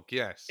that dog.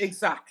 Yes.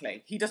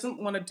 Exactly. He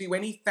doesn't want to do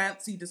any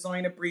fancy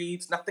designer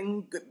breeds,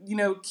 nothing,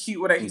 cute.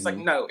 Whatever. He's like,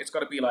 no, it's got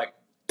to be like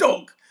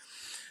dog.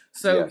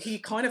 So he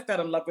kind of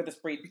fell in love with this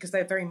breed because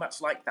they're very much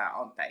like that,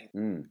 aren't they?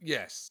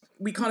 Yes.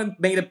 We kind of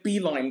made a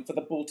beeline for the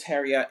bull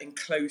terrier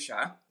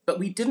enclosure, but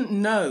we didn't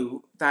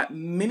know that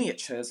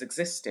miniatures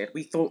existed.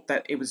 We thought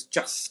that it was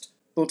just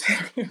bull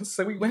terriers.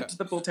 So we went to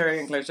the bull terrier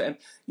enclosure and,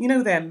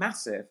 they're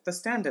massive. The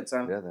standards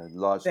are... Yeah, they're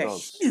large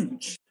dogs.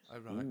 Huge. Oh,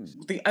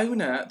 right.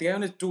 The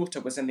owner's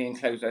daughter was in the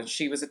enclosure and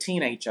she was a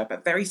teenager,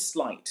 but very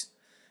slight.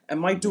 And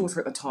my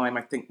daughter at the time,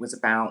 I think, was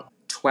about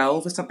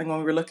 12 or something when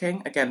we were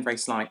looking. Again, very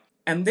slight.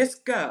 And this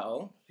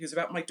girl, who's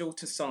about my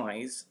daughter's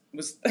size,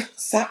 was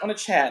sat on a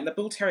chair and the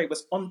bull terrier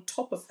was on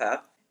top of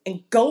her,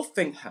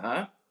 engulfing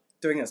her,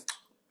 doing this.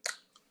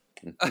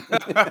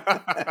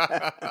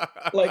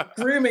 Like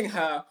grooming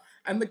her.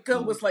 And the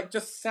girl was like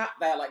just sat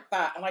there like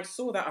that. And I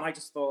saw that and I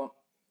just thought,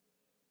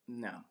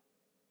 no.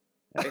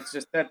 It's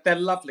just, they're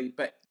lovely,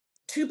 but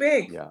too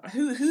big. Yeah.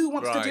 Who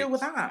wants to deal with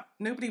that?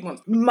 Nobody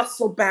wants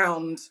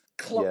muscle-bound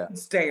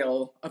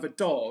Clydesdale of a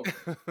dog.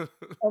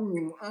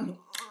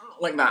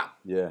 Like that.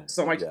 Yeah.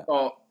 So I just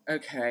thought,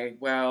 okay,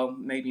 well,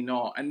 maybe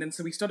not. And then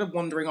so we started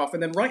wandering off.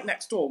 And then right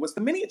next door was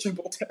the miniature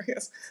bull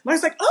terriers. And I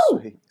was like, oh!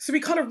 Sweet. So we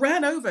kind of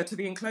ran over to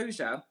the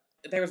enclosure.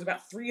 There was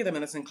about 3 of them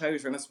in this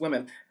enclosure and this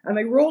woman. And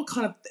they were all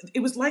kind of, it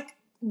was like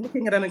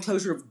looking at an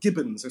enclosure of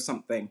gibbons or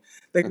something.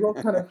 They were all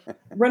kind of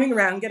running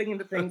around, getting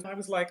into things. I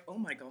was like, oh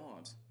my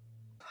God.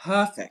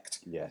 Perfect.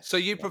 Yes. So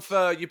you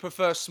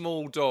prefer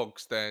small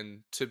dogs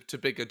then to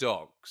bigger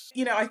dogs?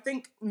 I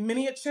think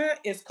miniature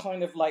is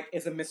kind of like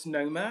is a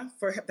misnomer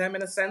for them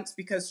in a sense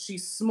because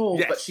she's small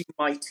but she's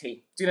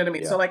mighty. Do you know what I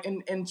mean? Yeah. So like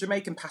in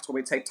Jamaican patois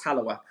we'd say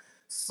Talawa,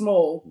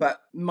 small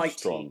but mighty.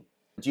 Strong.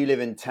 Do you live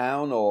in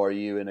town or are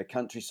you in a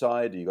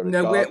countryside? You got a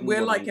no, garden?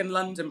 we're like in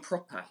London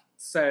proper.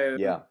 So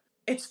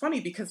it's funny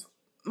because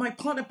my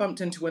partner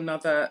bumped into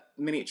another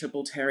miniature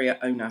bull terrier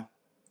owner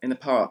in the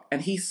park,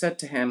 and he said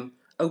to him,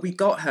 "Oh, we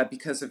got her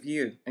because of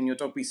you and your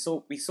dog. We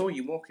saw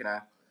you walking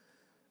her.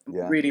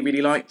 Yeah. Really,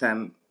 really liked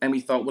them, and we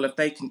thought, well, if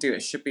they can do it,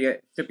 it should be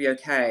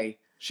okay."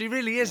 She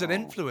really is an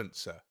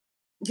influencer.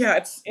 Yeah,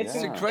 it's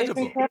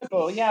incredible. It's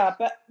incredible, yeah.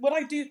 But what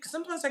I do, because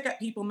sometimes I get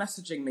people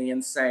messaging me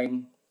and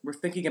saying, "We're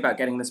thinking about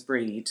getting this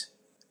breed.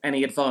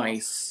 Any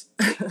advice?"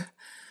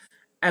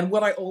 And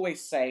what I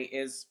always say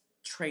is,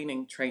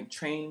 train.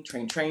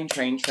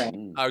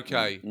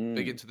 Okay,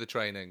 big into the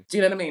training. Do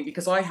you know what I mean?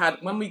 Because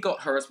when we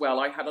got her as well,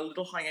 I had a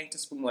little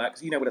hiatus from work.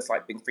 So you know what it's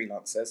like being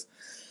freelancers.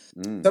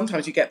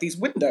 Sometimes you get these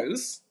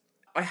windows.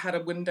 I had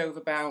a window of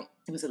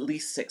it was at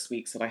least 6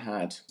 weeks that I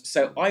had.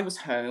 So I was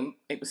home.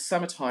 It was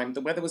summertime.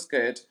 The weather was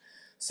good.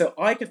 So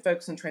I could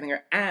focus on training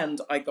her, and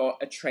I got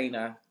a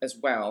trainer as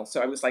well.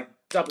 So I was like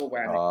double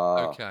whammy.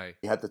 Okay.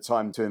 You had the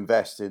time to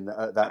invest in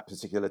at that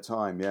particular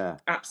time, yeah.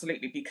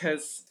 Absolutely,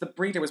 because the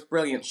breeder was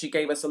brilliant. She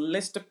gave us a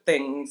list of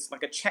things,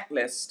 like a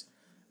checklist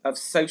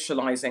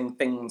socializing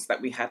things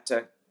that we had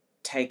to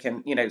take.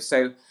 And,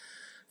 so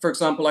for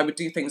example, I would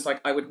do things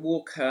like I would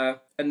walk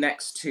her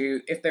next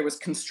to, if there was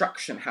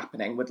construction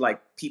happening with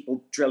like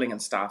people drilling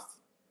and stuff,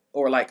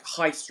 or like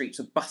high streets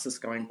with buses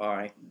going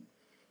by,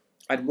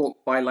 I'd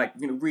walk by like,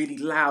 really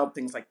loud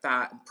things like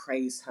that and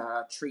praise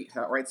her, treat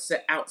her, or I'd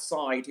sit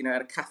outside,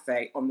 at a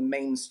cafe on the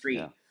main street.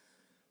 Yeah.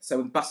 So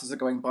when buses are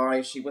going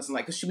by, she wasn't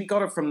like, because we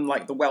got her from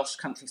like the Welsh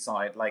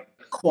countryside, like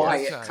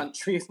quiet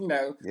country,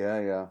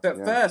 Yeah. But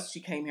at first she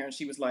came here and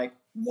she was like,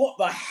 what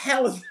the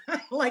hell is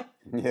that? Like,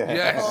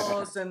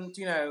 cars and,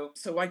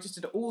 so I just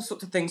did all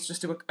sorts of things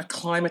just to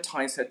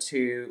acclimatize her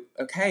to,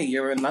 okay,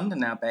 you're in London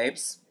now,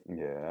 babes.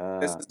 Yeah.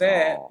 This is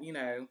it,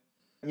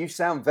 You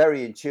sound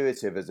very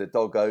intuitive as a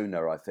dog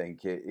owner, I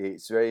think.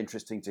 It's very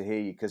interesting to hear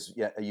you because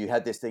you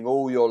had this thing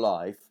all your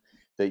life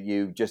that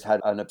you just had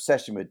an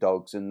obsession with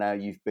dogs, and now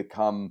you've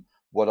become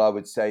what I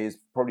would say is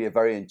probably a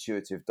very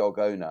intuitive dog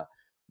owner.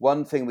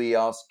 One thing we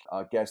ask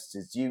our guests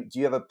is, do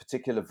you have a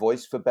particular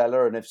voice for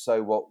Bella? And if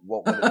so,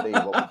 what would it be?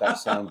 What would that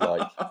sound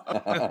like?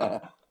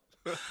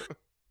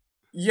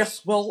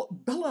 Yes, well,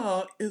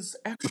 Bella is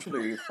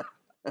actually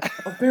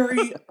a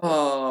very,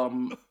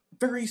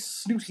 very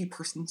snooty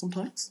person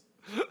sometimes.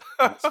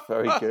 That's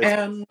very good.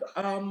 And,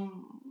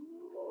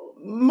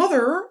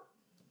 Mother,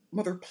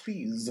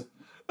 please,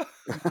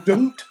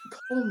 don't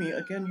call me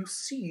again. You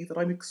see that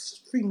I'm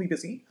extremely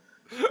busy.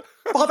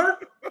 Father,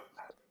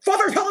 tell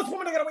this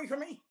woman to get away from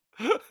me.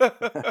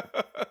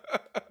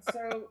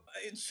 So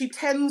she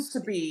tends to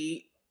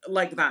be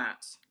like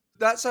that.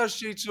 That's how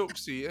she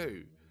talks to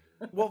you.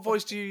 What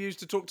voice do you use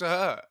to talk to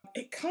her?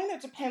 It kind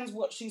of depends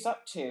what she's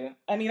up to.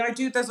 I mean,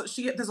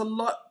 there's a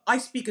lot. I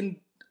speak in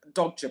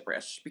dog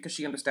gibberish because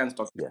she understands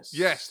dog gibberish.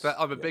 Yes,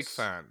 I'm a big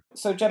fan.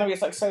 So generally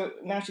it's like, so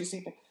now she's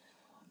sleeping.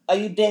 Are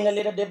you doing a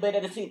little bit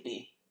of the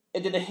sleepy?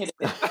 You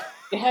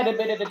had a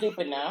bit of the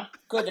sleepy now.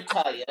 Good,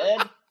 tired.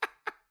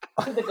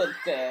 You're the good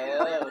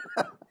girl.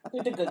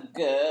 You're the good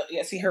girl.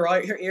 Yeah, see, her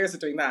ears are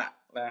doing that.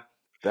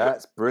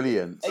 That's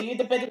brilliant. Are you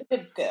the better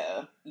good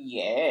girl?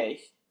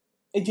 Yes.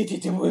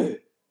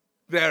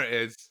 There it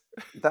is.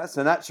 That's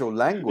an actual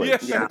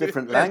language. Yeah. A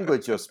different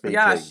language you're speaking.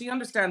 Yeah, she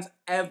understands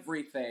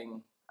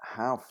everything.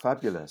 How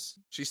fabulous.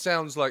 She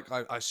sounds like,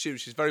 I assume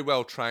she's very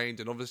well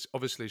trained, and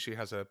obviously she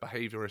has a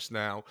behaviourist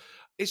now.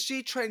 Is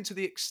she trained to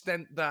the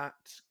extent that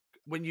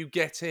when you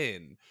get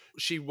in,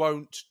 she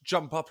won't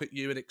jump up at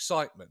you in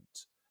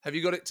excitement? Have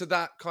you got it to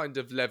that kind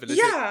of level?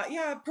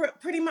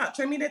 Pretty much.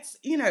 I mean, it's,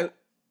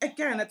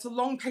 again, it's a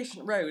long,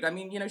 patient road. I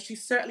mean,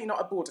 she's certainly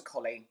not a border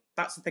collie.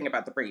 That's the thing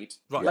about the breed.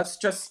 Right. Let's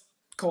just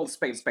call a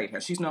spade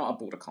here. She's not a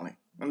border collie.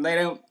 And they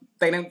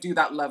don't do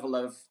that level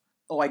of,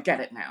 oh, I get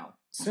it now,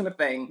 sort of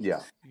thing.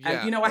 Yeah.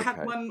 And, I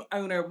had one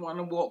owner on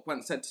a walk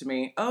once said to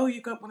me, oh,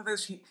 you got one of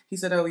those? He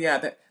said, oh, yeah,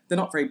 they're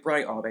not very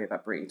bright, are they,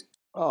 that breed?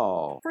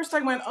 Oh. First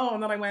I went, oh,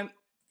 and then I went,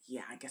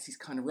 yeah, I guess he's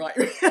kind of right.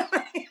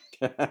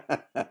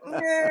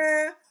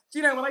 Yeah.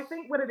 And I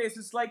think what it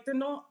is like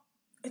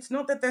it's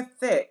not that they're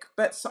thick,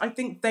 but I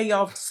think they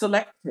are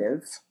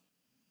selective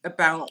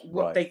about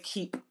what they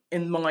keep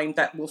in mind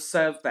that will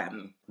serve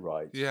them.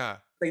 Right. Yeah.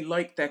 They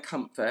like their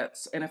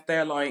comforts, and if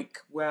they're like,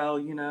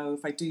 well,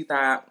 if I do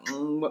that,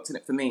 what's in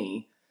it for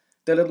me?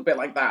 They're a little bit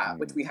like that,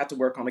 which we had to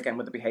work on again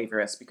with the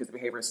behaviourist, because the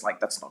behaviourist like,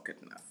 that's not good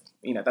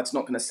enough. That's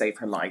not going to save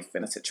her life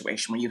in a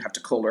situation where you have to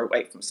call her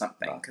away from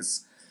something.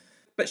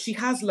 But she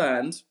has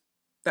learned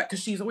that,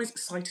 because she's always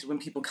excited when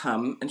people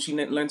come, and she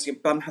learns your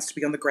bum has to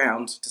be on the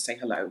ground to say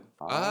hello.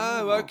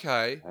 Oh,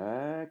 okay.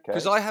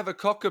 Because I have a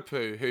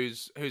cockapoo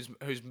who's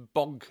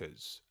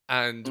bonkers,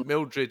 and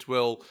Mildred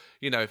will,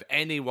 if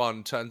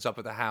anyone turns up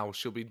at the house,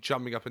 she'll be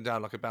jumping up and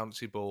down like a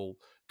bouncy ball,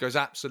 goes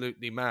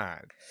absolutely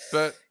mad.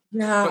 But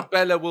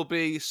Bella will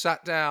be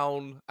sat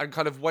down and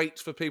kind of wait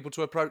for people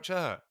to approach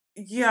her.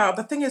 Yeah,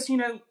 the thing is,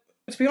 to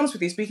be honest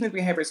with you, speaking of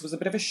behaviours, it was a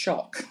bit of a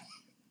shock. It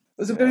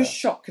was a bit of a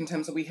shock in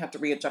terms of we had to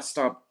readjust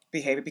our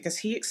behaviour, because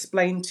he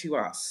explained to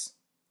us.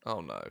 Oh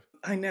no!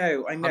 I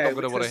know. I'm not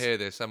going to want to hear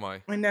this, am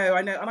I? I know,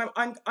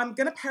 and I'm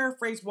going to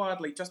paraphrase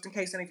wildly, just in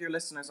case any of your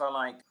listeners are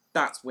like,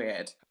 "That's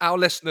weird." Our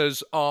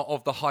listeners are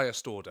of the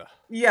highest order.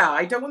 Yeah,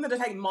 I don't want them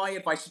to take my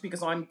advice just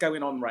because I'm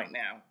going on right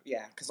now.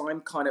 Yeah, because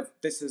I'm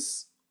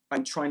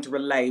trying to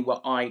relay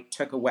what I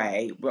took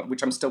away,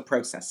 which I'm still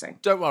processing.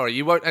 Don't worry,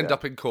 you won't end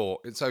up in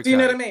court. It's okay. Do you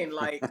know what I mean?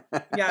 Like,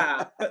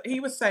 yeah. But he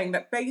was saying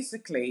that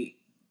basically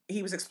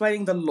he was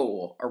explaining the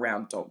law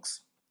around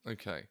dogs.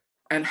 Okay.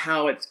 And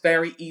how it's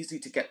very easy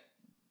to get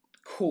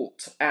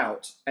caught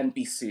out and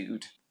be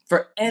sued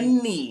for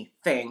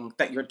anything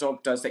that your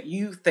dog does that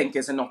you think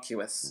is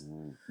innocuous.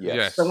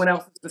 Yes. Someone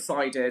else has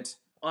decided,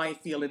 I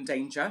feel in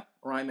danger,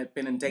 or I've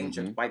been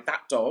endangered by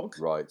that dog.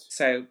 Right.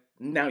 So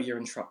now you're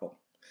in trouble.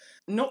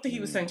 Not that he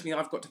was saying to me,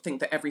 I've got to think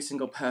that every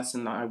single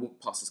person that I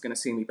walk past is going to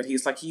see me, but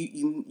he's like,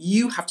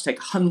 you have to take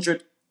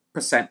 100%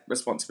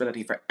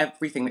 responsibility for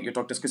everything that your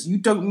dog does, because you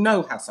don't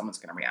know how someone's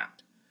going to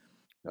react.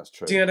 That's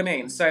true. Do you know what I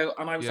mean? So,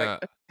 and I was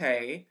like,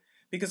 okay,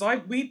 because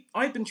I've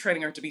been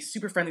training her to be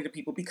super friendly to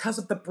people because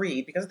of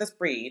this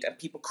breed, and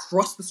people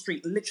cross the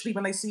street, literally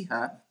when they see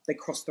her, they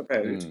cross the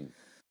road.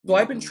 So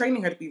I've been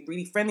training her to be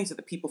really friendly so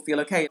that people feel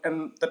okay.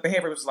 And the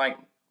behaviour was like,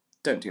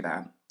 don't do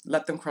that.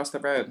 Let them cross the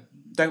road.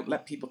 Don't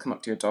let people come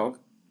up to your dog.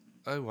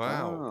 Oh,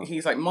 wow.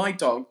 He's like, my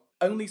dog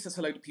only says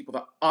hello to people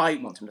that I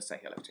want him to say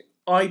hello to.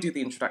 I do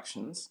the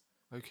introductions.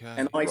 Okay.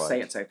 And I say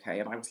it's okay.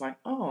 And I was like,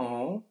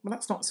 oh, well,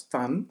 that's not as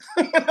fun.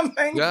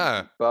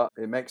 Yeah. But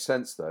it makes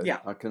sense, though. Yeah.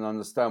 I can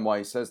understand why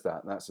he says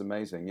that. That's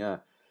amazing, yeah.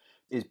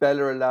 Is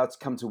Bella allowed to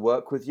come to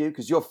work with you?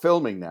 Because you're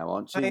filming now,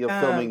 aren't you? You're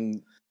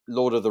filming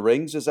Lord of the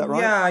Rings, is that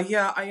right?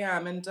 Yeah, I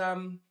am. And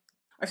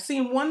I've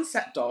seen one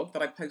set dog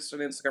that I posted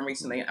on Instagram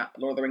recently at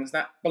Lord of the Rings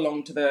that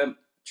belonged to the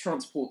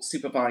transport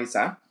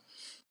supervisor.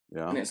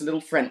 Yeah. And it's a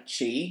little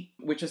Frenchie,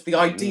 which is the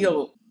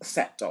ideal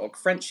set dog.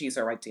 Frenchies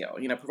are ideal,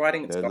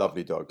 providing it's They're got,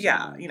 lovely dogs.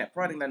 Yeah,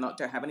 providing don't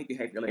have any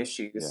behavioural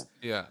issues.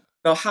 Yeah.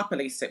 They'll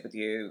happily sit with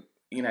you,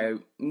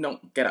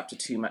 not get up to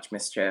too much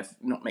mischief,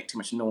 not make too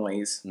much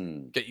noise.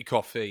 Get you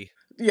coffee.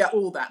 Yeah,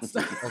 all that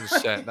stuff. On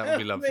set, that would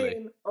be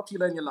lovely. After you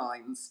learn your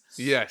lines.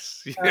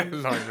 Yes,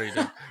 line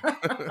reading.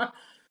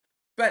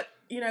 But,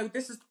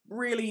 this is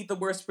really the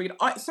worst breed.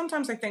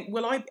 Sometimes I think,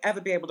 will I ever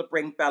be able to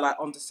bring Bella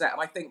onto set?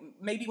 And I think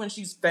maybe when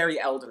she's very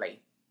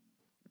elderly,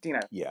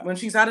 when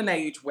she's at an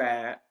age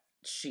where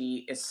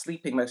she is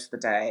sleeping most of the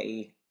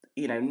day,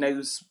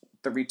 knows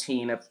the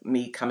routine of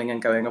me coming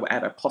and going or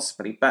whatever,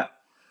 possibly. But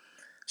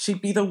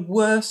she'd be the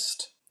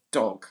worst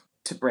dog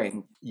to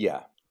bring.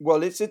 Yeah.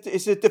 Well, it's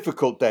a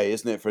difficult day,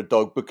 isn't it, for a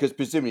dog? Because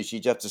presumably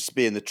she'd have to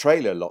be in the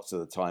trailer lots of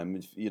the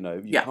time. You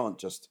can't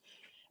just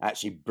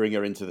actually bring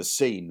her into the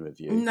scene with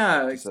you.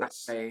 No,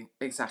 exactly.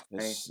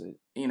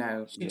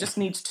 She just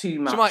needs too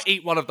much. She might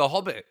eat one of the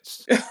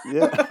hobbits.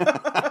 No,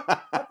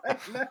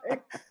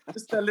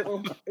 just her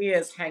little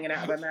ears hanging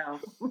out of her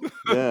mouth.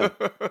 Yeah.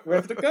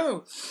 Where did it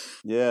go?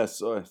 Yeah,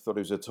 so I thought it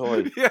was a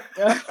toy.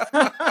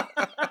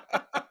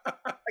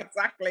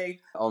 Exactly.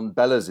 On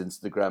Bella's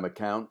Instagram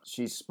account,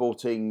 she's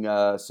sporting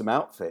some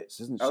outfits,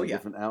 isn't she? Oh, yeah.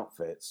 Different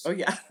outfits. Oh,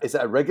 yeah. Is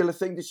that a regular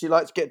thing? Does she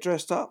like to get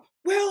dressed up?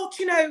 Well,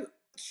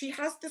 she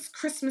has this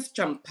Christmas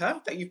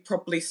jumper that you've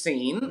probably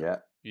seen.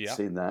 Yeah.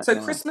 Seen that.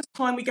 So Christmas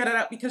time we get it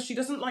out because she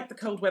doesn't like the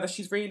cold weather.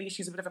 She's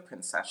a bit of a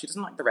princess. She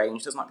doesn't like the rain.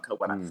 She doesn't like the cold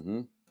weather.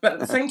 Mm-hmm. But at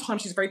the same time,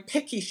 she's very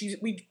picky.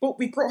 We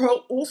brought her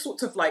all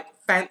sorts of like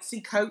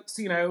fancy coats,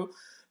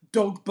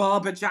 dog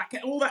barber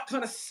jacket, all that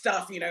kind of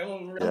stuff,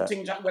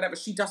 hunting jacket, whatever.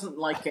 She doesn't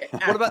like it.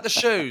 What about the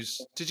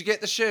shoes? Did you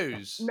get the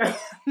shoes?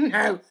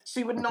 No,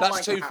 she would not.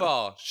 That's too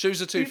far.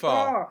 Shoes are too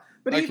far.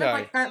 But even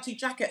like fancy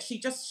jacket,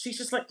 she's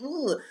just like,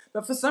 ugh.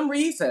 But for some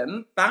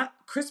reason, that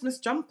Christmas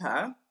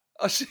jumper,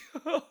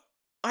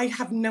 I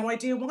have no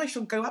idea why.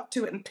 She'll go up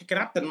to it and pick it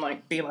up and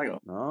like be like,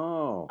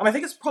 oh. And I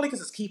think it's probably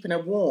because it's keeping her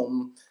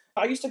warm.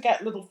 I used to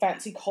get little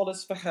fancy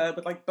collars for her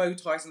with like bow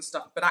ties and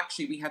stuff, but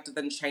actually we had to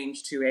then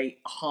change to a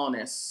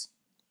harness.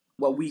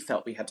 Well, we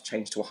felt we had to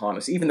change to a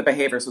harness. Even the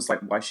behaviourist was like,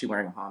 why is she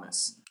wearing a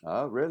harness?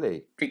 Oh,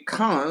 really?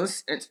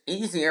 Because it's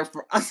easier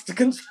for us to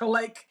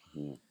control,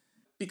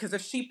 because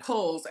if she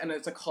pulls and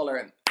it's a collar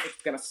and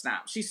it's going to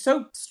snap. She's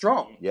so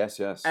strong. Yes.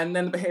 And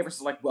then the behaviourist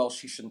is like, well,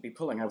 she shouldn't be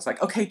pulling. I was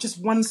like, okay,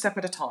 just one step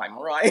at a time,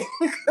 all right?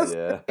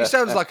 Yeah. It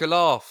sounds like a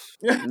laugh.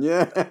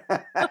 Yeah.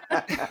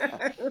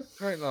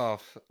 Great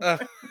laugh.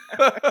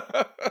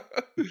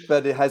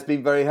 But it has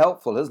been very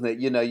helpful, hasn't it?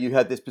 You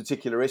had this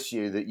particular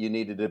issue that you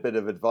needed a bit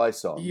of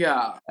advice on.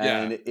 Yeah.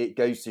 And it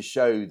goes to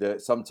show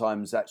that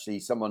sometimes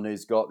actually someone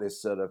who's got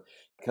this sort of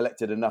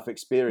collected enough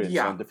experience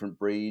on different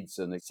breeds,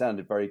 and it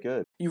sounded very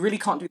good. You really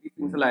can't do these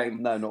things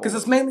alone. No, not because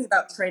it's mainly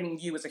about training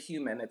you as a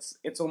human.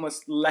 It's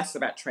almost less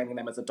about training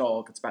them as a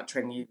dog. It's about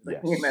training you as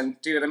a human.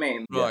 Do you know what I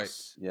mean? Right.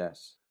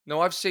 Yes.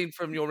 Now, I've seen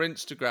from your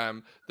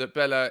Instagram that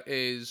Bella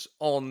is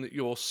on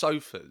your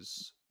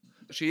sofas.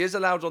 She is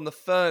allowed on the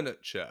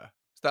furniture.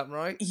 Is that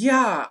right?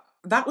 Yeah.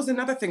 That was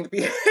another thing the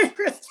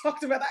behaviourist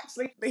talked about,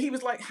 actually. He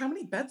was like, how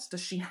many beds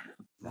does she have?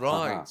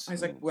 Right. I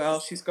was like, well,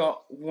 she's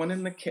got one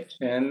in the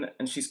kitchen,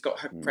 and she's got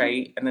her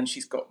crate, and then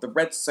she's got the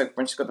red sofa,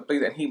 and she's got the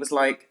blue. And he was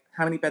like,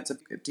 how many beds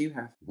do you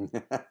have?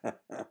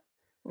 I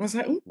was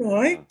like, oh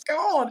my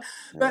God.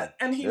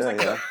 And he was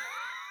like,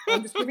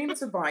 I'm just giving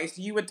this advice.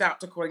 You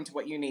adapt according to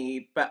what you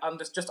need, but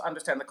just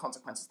understand the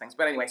consequences of things.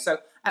 But anyway, so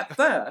at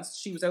first,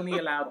 she was only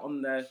allowed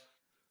on the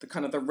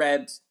kind of the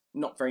red,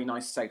 not very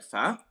nice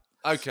sofa.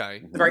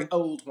 Okay. The very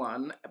old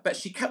one. But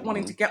she kept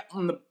wanting to get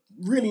on the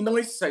really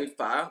nice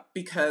sofa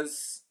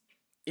because,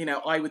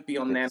 I would be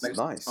on there most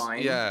of the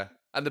time. Yeah.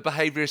 And the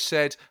behaviourist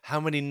said, how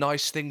many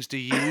nice things do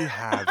you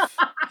have?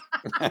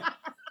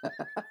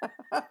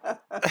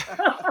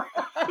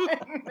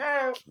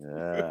 No.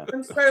 Yeah.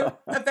 And so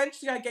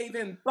eventually I gave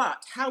in.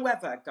 But,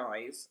 however,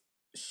 guys,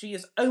 she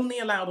is only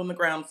allowed on the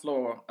ground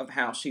floor of the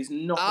house. She's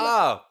not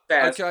allowed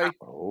upstairs. Okay.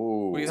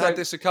 Oh. We've had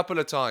this a couple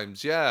of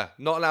times. Yeah.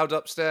 Not allowed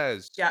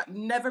upstairs. Yeah,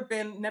 never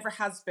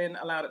has been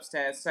allowed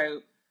upstairs.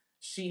 So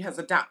she has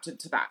adapted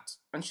to that.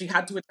 And she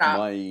had to adapt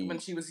when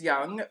she was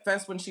young. At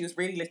first, when she was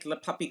really little, a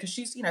puppy, because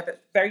she's,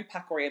 very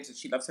pack-oriented.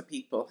 She loves her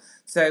people.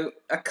 So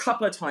a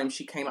couple of times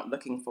she came up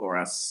looking for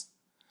us.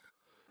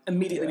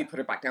 Immediately we put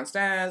her back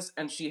downstairs,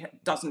 and she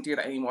doesn't do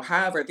that anymore.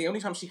 However, the only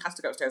time she has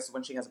to go upstairs is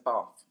when she has a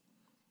bath.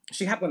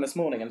 She had one this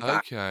morning, in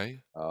fact.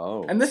 Okay.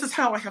 Oh. And this is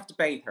how I have to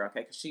bathe her,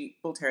 okay? Because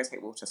bull terriers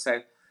hate water.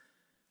 So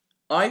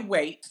I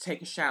wait to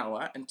take a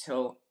shower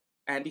until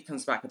Andy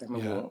comes back with him a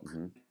walk.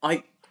 Mm-hmm.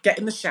 I get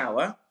in the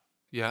shower.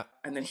 Yeah.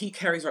 And then he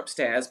carries her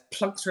upstairs,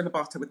 plunks her in the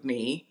bathtub with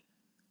me,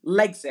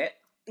 legs it,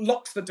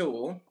 locks the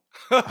door.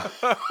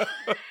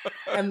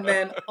 And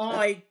then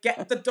I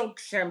get the dog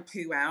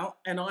shampoo out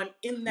and I'm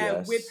in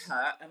there with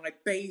her and I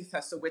bathe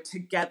her so we're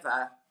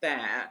together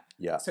there.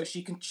 Yeah. So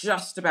she can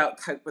just about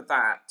cope with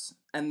that.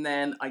 And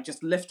then I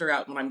just lift her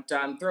out when I'm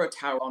done, throw a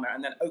towel on her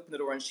and then open the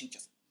door and she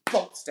just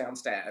bolts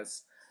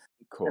downstairs.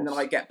 Of course. And then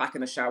I get back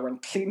in the shower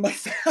and clean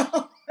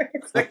myself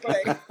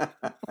quickly.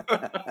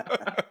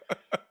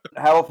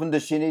 How often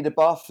does she need a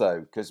bath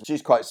though? Because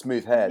she's quite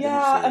smooth haired.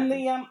 Yeah, and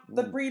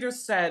the breeders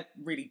said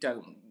really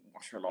don't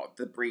wash her a lot.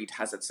 The breed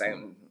has its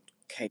own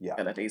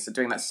capabilities of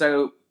doing that.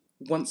 So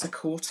once a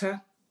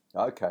quarter.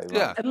 Okay. Right.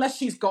 Yeah. Unless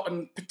she's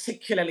gotten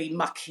particularly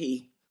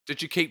mucky.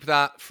 Did you keep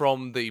that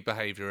from the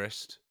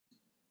behaviourist?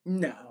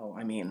 No,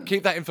 I mean...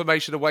 Keep that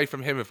information away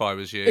from him if I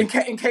was you. In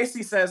case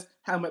he says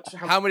how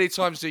many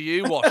times do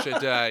you wash a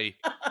day?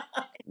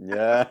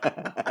 Yeah,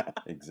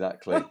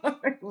 exactly.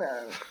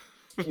 No.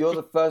 You're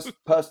the first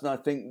person I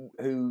think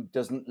who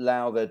doesn't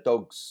allow their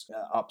dogs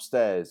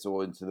upstairs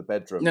or into the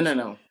bedroom.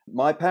 No.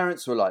 My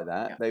parents were like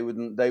that. Yeah. They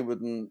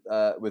wouldn't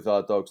with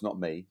our dogs, not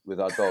me, with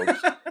our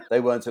dogs. They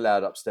weren't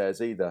allowed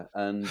upstairs either.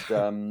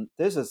 And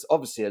there's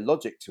obviously a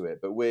logic to it,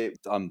 but we're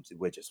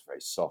just very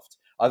soft.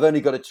 I've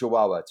only got a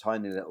Chihuahua,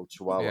 tiny little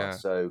Chihuahua,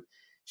 so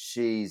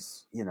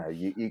she's,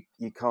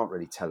 you can't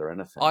really tell her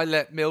anything. I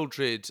let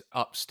Mildred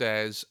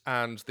upstairs,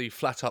 and the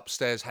flat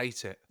upstairs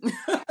hate it.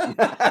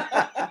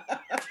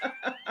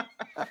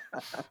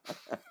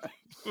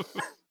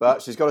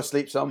 But she's got to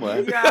sleep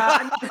somewhere.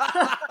 Yeah.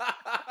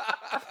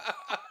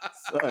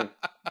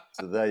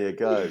 So there you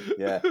go.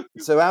 Yeah.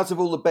 So out of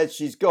all the beds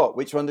she's got,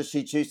 which one does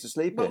she choose to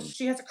sleep in?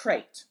 She has a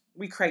crate.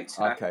 We crate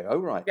her. Okay. Oh,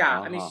 right. Yeah.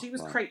 I mean, she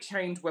was crate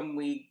chained when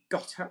we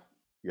got her.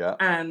 Yeah.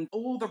 And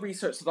all the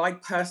research that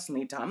I'd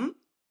personally done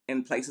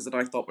in places that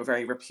I thought were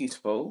very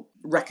reputable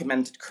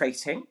recommended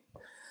crating.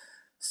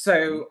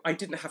 So I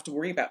didn't have to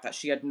worry about that.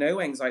 She had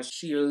no anxiety.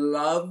 She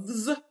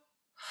loves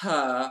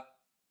her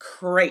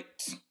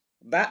crate.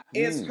 That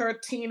is her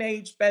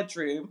teenage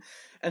bedroom.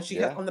 And she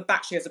has, on the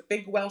back, she has a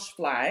big Welsh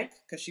flag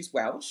because she's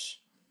Welsh.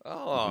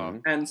 Oh.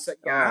 And so,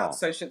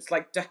 so it's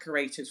like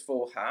decorated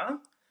for her.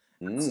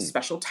 Some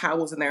special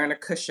towels in there and a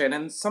cushion.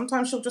 And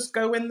sometimes she'll just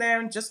go in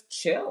there and just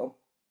chill.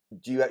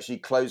 Do you actually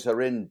close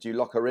her in? Do you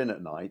lock her in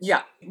at night?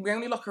 Yeah, we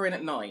only lock her in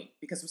at night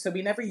because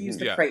we never use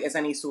the crate as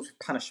any sort of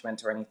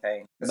punishment or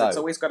anything. Because it's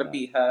always got to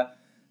be her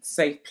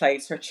safe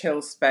place, her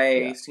chill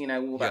space,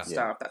 all that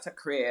stuff. That's her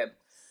crib.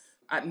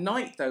 At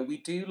night, though, we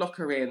do lock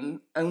her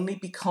in only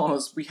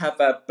because we have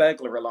a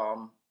burglar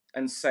alarm.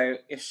 And so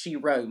if she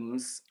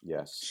roams,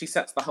 she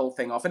sets the whole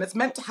thing off. And it's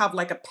meant to have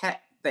like a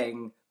pet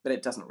thing, but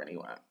it doesn't really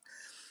work.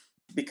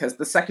 Because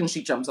the second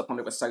she jumps up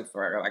onto a sofa,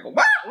 we're like, wah,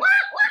 wah, wah.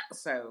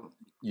 So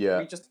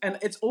and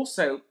it's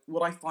also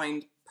what I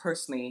find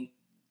personally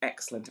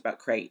excellent about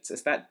crates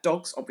is that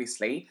dogs,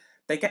 obviously,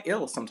 they get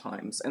ill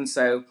sometimes. And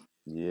so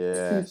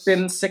if you've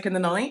been sick in the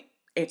night,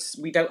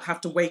 we don't have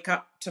to wake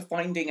up to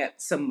finding it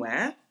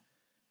somewhere.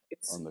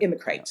 It's in the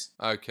crate.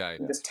 Okay.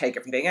 You just take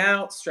everything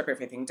out, strip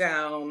everything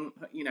down.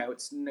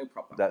 It's no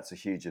problem. That's a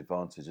huge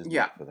advantage, isn't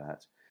it, for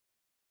that?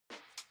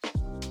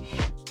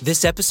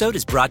 This episode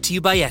is brought to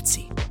you by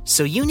Etsy.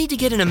 So you need to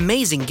get an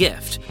amazing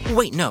gift.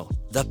 Wait, no,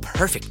 the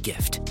perfect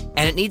gift.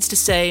 And it needs to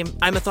say,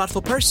 I'm a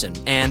thoughtful person,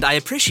 and I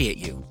appreciate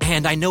you,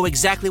 and I know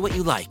exactly what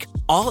you like,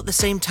 all at the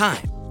same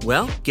time.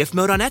 Well, Gift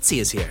Mode on Etsy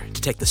is here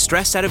to take the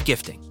stress out of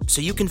gifting,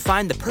 so you can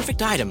find the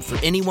perfect item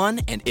for anyone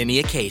and any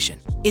occasion.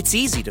 It's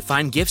easy to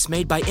find gifts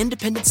made by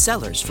independent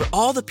sellers for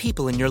all the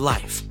people in your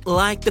life,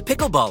 like the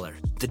pickleballer,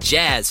 the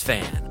jazz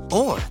fan,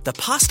 or the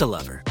pasta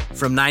lover.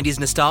 From 90s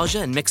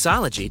nostalgia and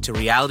mixology to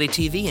reality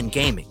TV and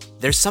gaming,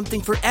 there's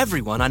something for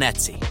everyone on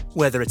Etsy.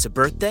 Whether it's a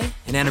birthday,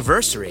 an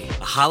anniversary,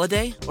 a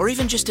holiday, or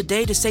even just a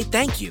day to say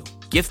thank you,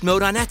 Gift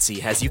Mode on Etsy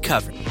has you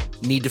covered.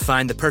 Need to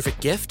find the perfect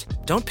gift?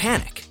 Don't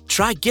panic.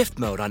 Try Gift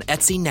Mode on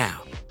Etsy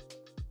now.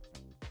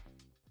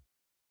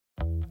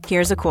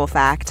 Here's a cool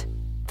fact.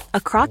 A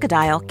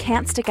crocodile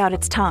can't stick out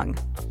its tongue.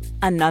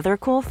 Another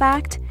cool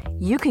fact,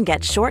 you can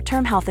get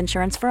short-term health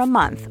insurance for a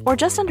month or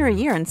just under a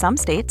year in some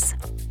states.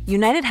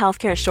 United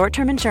Healthcare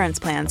short-term insurance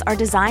plans are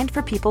designed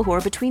for people who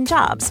are between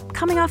jobs,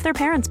 coming off their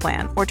parents'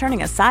 plan, or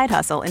turning a side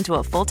hustle into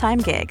a full-time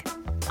gig.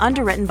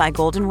 Underwritten by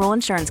Golden Rule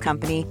Insurance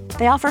Company,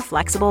 they offer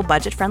flexible,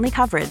 budget-friendly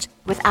coverage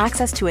with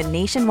access to a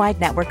nationwide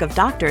network of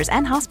doctors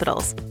and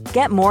hospitals.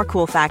 Get more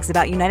cool facts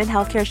about United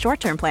Healthcare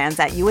short-term plans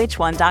at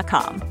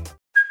uh1.com.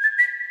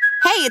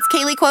 Hey, it's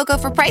Kaylee Cuoco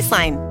for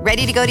Priceline.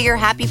 Ready to go to your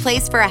happy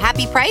place for a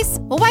happy price?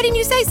 Well, why didn't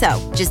you say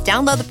so? Just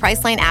download the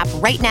Priceline app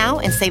right now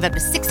and save up to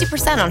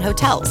 60% on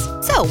hotels.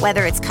 So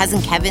whether it's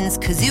Cousin Kevin's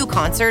Kazoo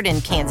Concert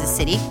in Kansas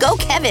City, go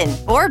Kevin,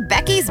 or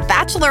Becky's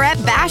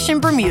Bachelorette Bash in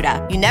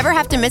Bermuda, you never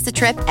have to miss a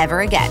trip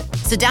ever again.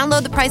 So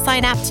download the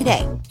Priceline app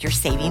today. Your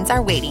savings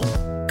are waiting.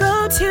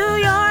 Go to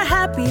your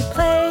happy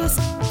place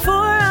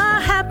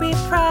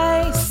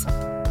price.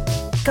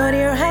 Go to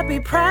your happy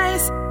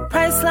price,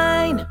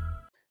 Priceline.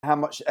 How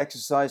much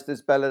exercise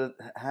does Bella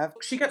have?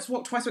 She gets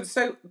walked twice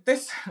a week.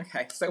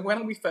 So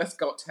when we first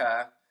got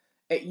her,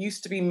 it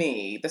used to be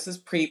me. This is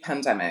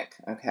pre-pandemic,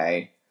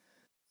 okay?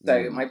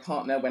 So my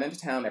partner went into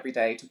town every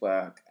day to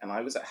work, and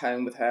I was at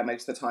home with her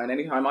most of the time.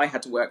 Anytime I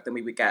had to work, then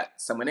we would get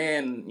someone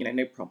in,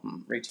 no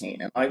problem,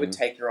 routine. And I would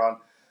take her on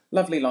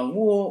lovely long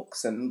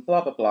walks and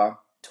blah, blah, blah,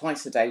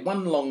 twice a day.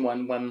 One long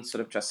one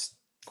sort of just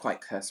quite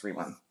cursory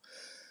one.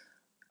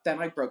 Then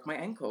I broke my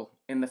ankle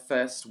in the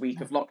first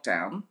week of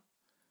lockdown.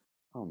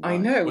 Oh, I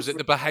know. Was it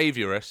the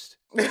behaviourist?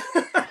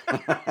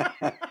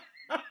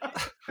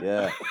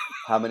 Yeah.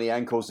 How many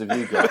ankles have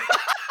you got?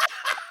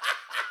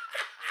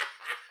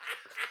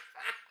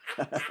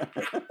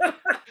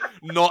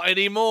 Not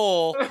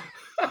anymore.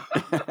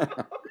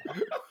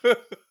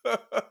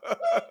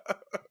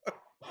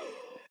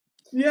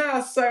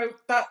 Yeah, so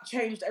that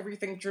changed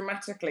everything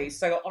dramatically.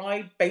 So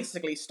I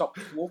basically stopped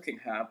walking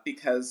her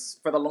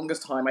because for the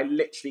longest time I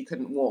literally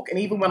couldn't walk. And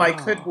even when I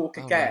could walk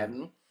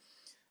again,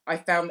 I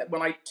found that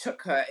when I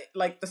took her,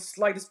 like the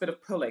slightest bit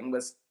of pulling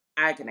was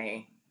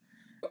agony.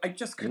 I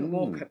just couldn't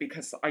walk her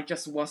because I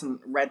just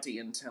wasn't ready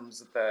in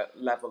terms of the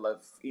level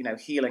of,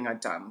 healing I'd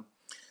done.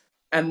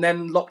 And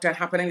then lockdown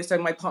happened, and so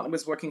my partner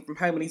was working from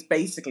home, and he's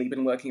basically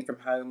been working from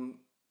home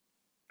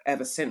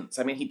ever since.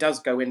 I mean, he does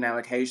go in now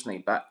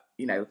occasionally, but,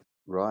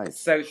 Right.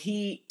 So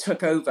he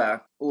took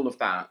over all of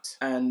that,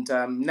 and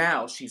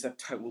now she's a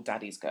total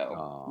daddy's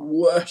girl.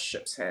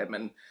 Worships him,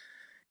 and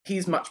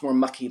he's much more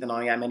mucky than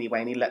I am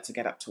anyway, and he lets her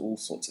get up to all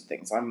sorts of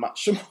things. I'm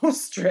much more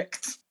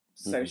strict.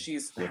 So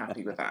she's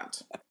happy with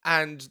that.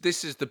 And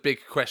this is the big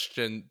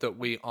question that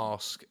we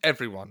ask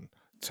everyone,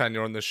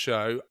 Tanya, on the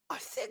show. I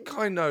think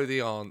I know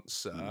the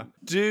answer.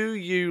 Do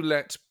you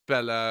let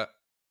Bella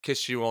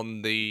kiss you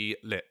on the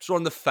lips or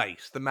on the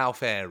face, the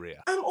mouth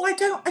area? Well, I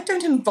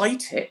don't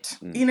invite it.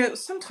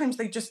 Sometimes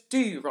they just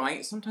do,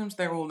 right? Sometimes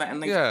they're all there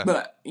and they,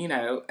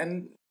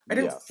 and I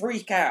don't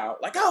freak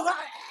out like,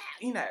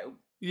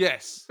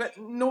 Yes. But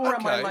nor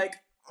am I like,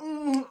 do you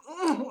know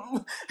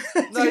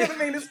what I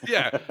mean?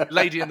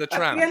 Lady in the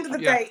Tramp. At the end of the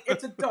day,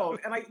 it's a dog,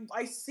 and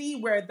I see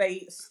where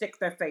they stick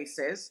their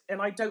faces, and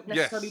I don't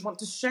necessarily want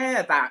to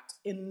share that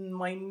in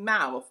my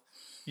mouth.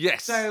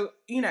 Yes. So,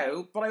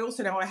 but I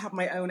also know I have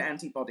my own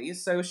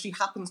antibodies, so if she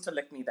happens to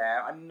lick me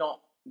there, I'm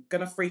not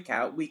going to freak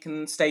out. We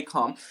can stay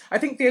calm. I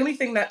think the only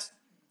thing that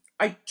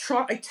I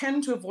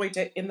tend to avoid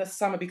it in the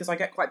summer because I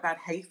get quite bad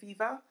hay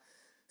fever.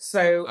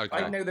 So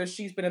I know that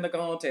she's been in the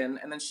garden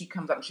and then she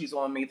comes up and she's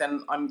on me,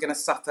 then I'm going to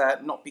suffer,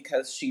 not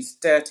because she's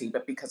dirty,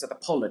 but because of the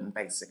pollen,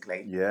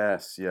 basically.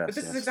 Yes. But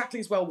this is exactly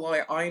as well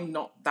why I'm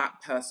not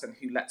that person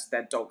who lets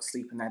their dog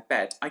sleep in their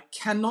bed. I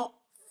cannot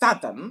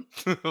fathom.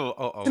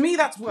 To me,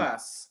 that's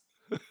worse.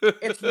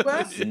 It's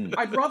worse.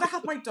 I'd rather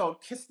have my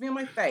dog kiss me on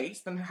my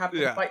face than have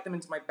them bite them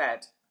into my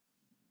bed.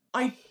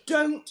 I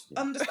don't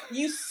understand.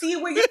 You see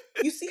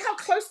how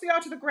close they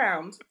are to the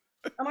ground,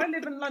 and I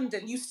live in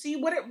London. You see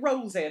what it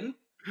rolls in.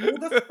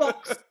 All the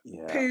fox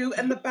poo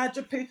and the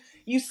badger poo.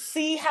 You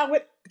see how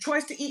it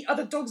tries to eat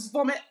other dogs'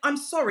 vomit. I'm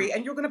sorry,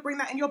 and you're going to bring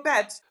that in your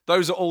bed.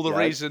 Those are all the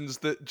reasons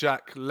that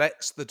Jack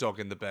lets the dog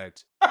in the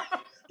bed.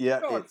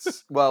 You'd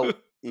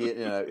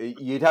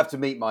have to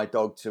meet my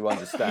dog to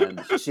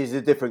understand. She's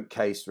a different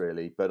case,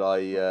 really, but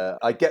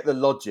I get the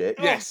logic.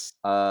 Yes,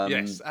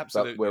 yes,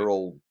 absolutely. But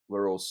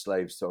we're all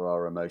slaves to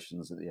our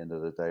emotions at the end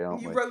of the day,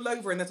 aren't we? You roll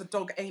over and there's a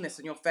dog anus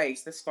in your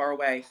face this far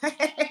away.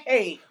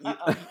 Hey!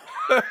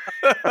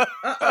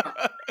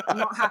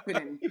 Not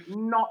happening.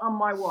 Not on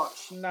my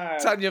watch, no.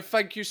 Tanya,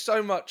 thank you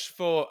so much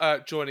for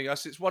joining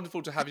us. It's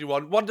wonderful to have you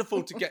on.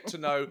 Wonderful to get to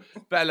know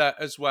Bella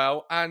as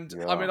well. And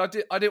I mean, I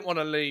didn't want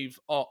to leave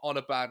on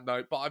a bad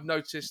note, but I've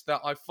noticed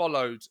that I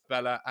followed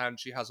Bella and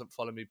she hasn't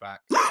followed me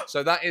back.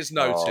 So that is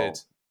noted.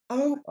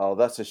 Oh,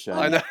 that's a shame.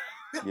 I know.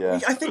 Yeah.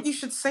 I think you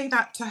should say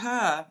that to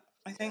her.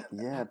 I think.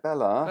 Yeah,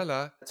 Bella.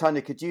 Bella.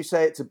 Tanya, could you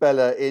say it to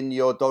Bella in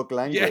your dog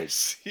language?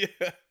 Yes.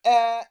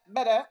 Yeah.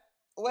 Bella,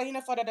 why you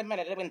not follow the man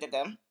at the window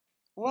gum?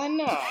 Why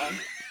not?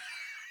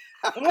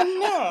 Why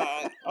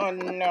not? Oh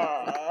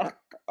no.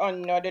 Oh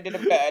no, they did a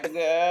bad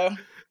girl.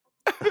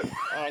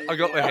 I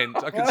got the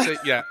hint. I can see.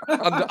 Yeah,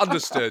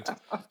 understood.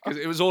 Because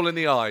it was all in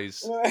the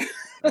eyes.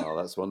 Oh,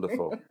 that's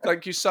wonderful.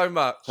 Thank you so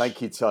much.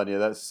 Thank you, Tanya.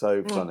 That's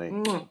so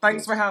funny.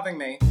 Thanks for having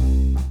me.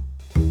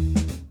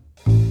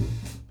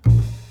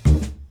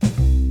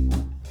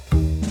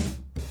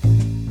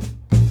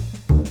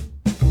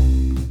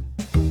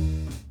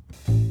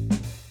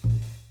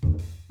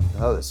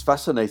 Oh, it's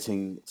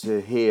fascinating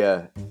to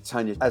hear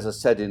Tanya. As I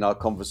said in our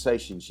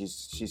conversation,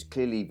 she's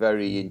clearly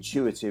very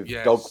intuitive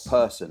dog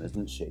person,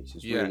 isn't she?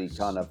 She's really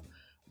kind of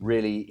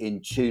really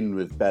in tune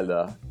with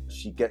Bella.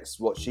 She gets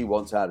what she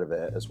wants out of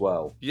it as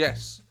well.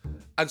 Yes,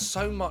 and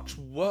so much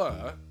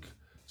work,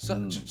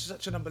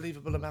 such an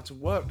unbelievable amount of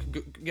work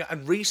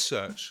and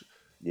research.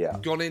 Yeah,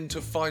 gone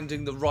into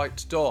finding the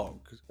right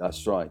dog.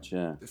 That's right.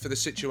 Yeah, for the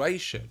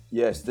situation.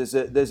 Yes, there's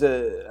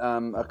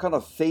a kind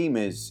of theme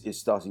is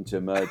starting to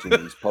emerge in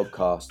these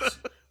podcasts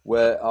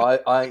where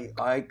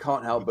I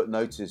can't help but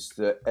notice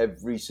that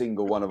every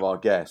single one of our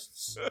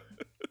guests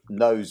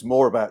knows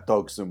more about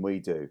dogs than we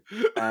do,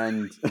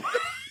 and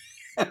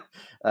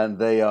and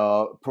they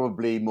are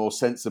probably more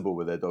sensible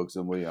with their dogs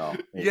than we are.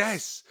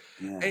 Yes.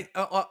 Yeah.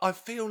 I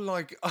feel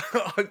like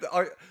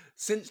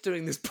since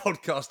doing this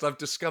podcast, I've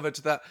discovered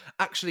that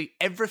actually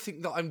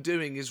everything that I'm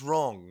doing is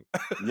wrong.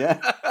 Yeah.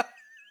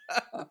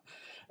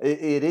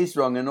 It is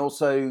wrong, and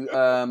also,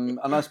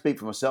 and I speak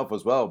for myself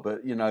as well.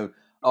 But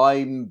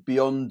I'm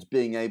beyond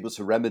being able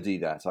to remedy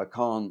that. I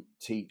can't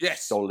teach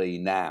Dolly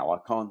now. I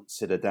can't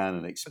sit her down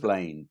and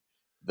explain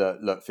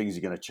that. Look, things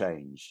are going to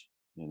change.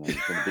 You're going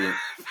to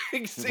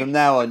be from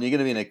now on. You're going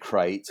to be in a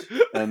crate,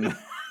 and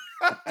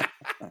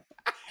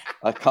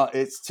I can't.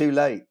 It's too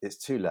late. It's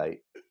too late.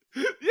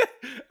 Yeah,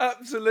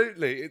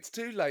 absolutely. It's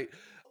too late.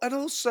 And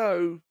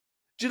also,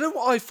 do you know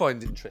what I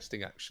find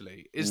interesting?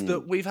 Actually, is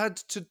that we've had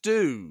to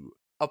do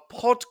a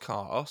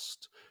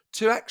podcast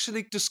to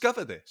actually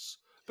discover this,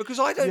 because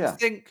I don't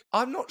think,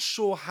 I'm not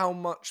sure how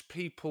much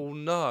people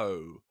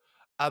know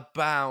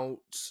about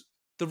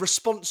the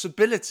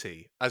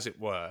responsibility, as it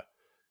were,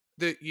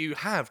 that you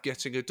have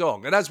getting a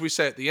dog. And as we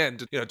say at the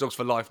end, dogs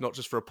for life, not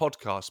just for a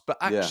podcast, but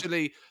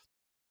actually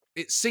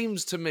it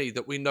seems to me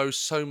that we know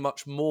so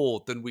much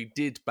more than we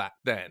did back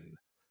then.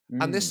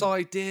 And this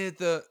idea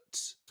that,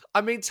 I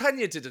mean,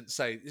 Tanya didn't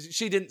say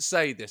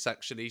this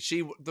actually.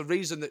 The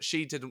reason that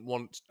she didn't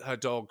want her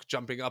dog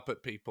jumping up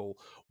at people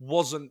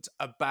wasn't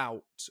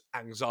about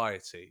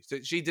anxiety. So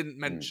she didn't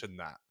mention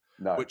that,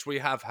 which we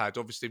have had.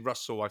 Obviously,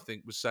 Russell, I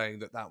think, was saying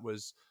that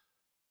was,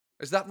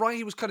 is that right?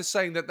 He was kind of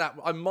saying that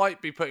I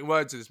might be putting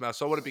words in his mouth,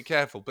 so I want to be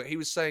careful. But he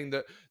was saying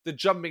that the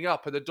jumping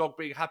up and the dog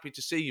being happy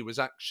to see you was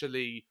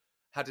actually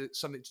had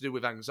something to do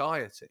with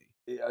anxiety.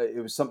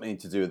 It was something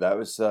to do with that. It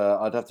was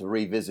I'd have to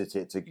revisit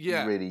it to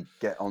really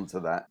get onto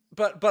that.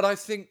 But I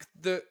think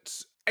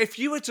that if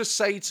you were to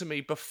say to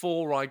me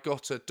before I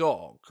got a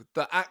dog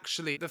that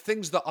actually the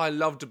things that I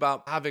loved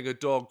about having a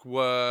dog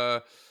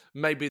were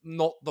maybe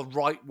not the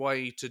right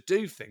way to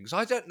do things,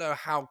 I don't know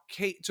how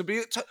keen, to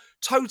be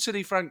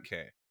totally frank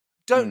here,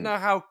 don't know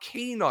how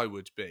keen I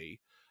would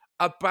be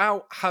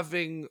about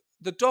having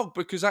the dog,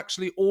 because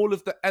actually all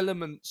of the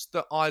elements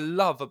that I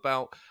love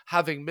about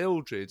having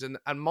Mildred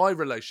and my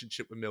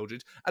relationship with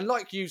Mildred, and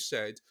like you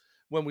said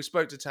when we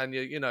spoke to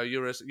Tanya,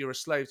 you're a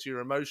slave to your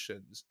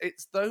emotions.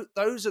 It's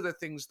those are the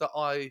things that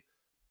I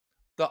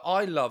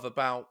love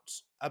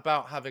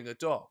about having a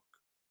dog.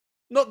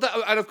 Not that,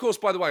 and of course,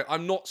 by the way,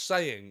 I'm not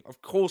saying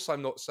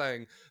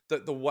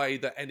that the way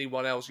that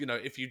anyone else,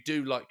 if you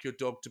do like your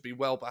dog to be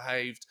well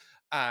behaved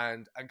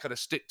and kind of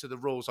stick to the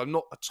rules, I'm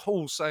not at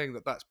all saying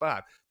that that's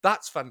bad.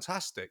 That's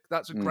fantastic.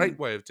 That's a great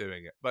way of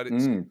doing it. But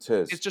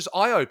it's just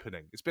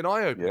eye-opening. It's been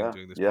eye-opening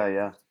doing this.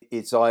 Yeah.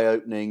 It's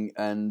eye-opening,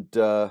 and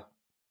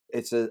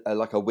it's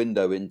like a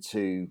window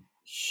into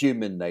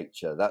human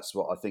nature. That's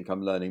what I think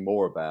I'm learning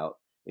more about.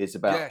 It's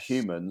about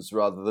humans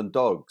rather than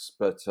dogs.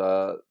 But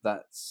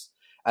that's...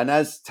 And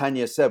as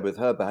Tanya said with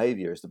her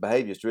behaviourist, the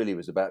behaviourist really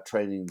was about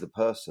training the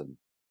person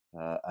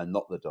and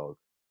not the dog.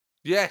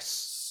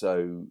 Yes.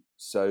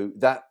 So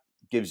that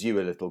gives you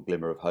a little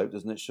glimmer of hope,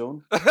 doesn't it,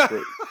 Sean?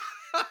 That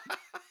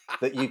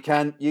you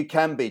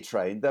can be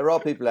trained. There are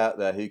people out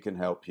there who can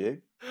help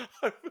you.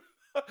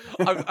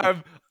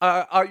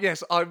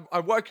 Yes, I'm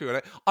working on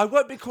it. I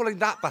won't be calling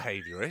that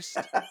behaviourist.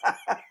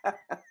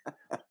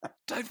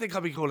 Don't think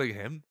I'll be calling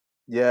him.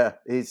 Yeah,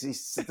 he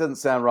doesn't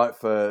sound right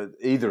for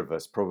either of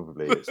us,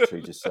 probably, it's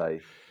true to say.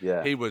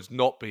 Yeah. He would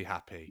not be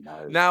happy.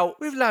 No. Now,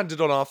 we've landed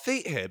on our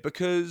feet here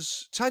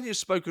because Tanya's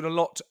spoken a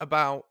lot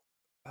about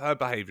her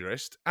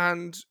behaviourist,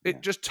 and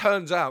it just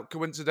turns out,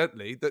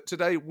 coincidentally, that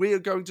today we are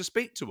going to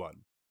speak to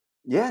one.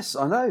 Yes,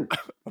 I know.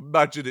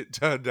 Imagine it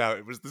turned out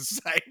it was the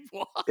same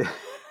one.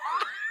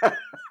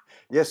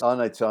 Yes, I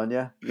know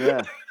Tanya.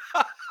 Yeah.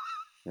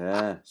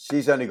 Yeah,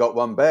 she's only got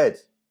one bed.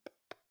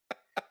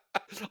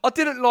 I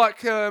didn't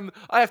like,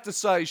 I have to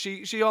say,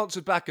 she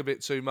answered back a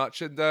bit too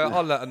much, and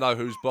I'll let her know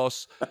who's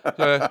boss.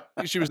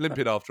 She was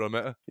limping after I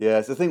met her. Yeah,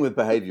 it's the thing with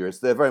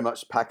behaviourists. They're very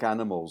much pack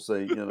animals.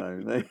 So,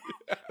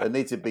 they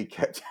need to be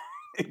kept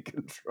in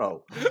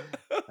control.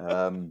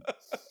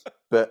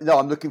 But no,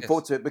 I'm looking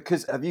forward to it,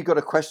 because have you got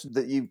a question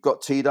that you've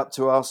got teed up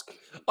to ask?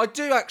 I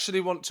do actually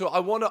want to. I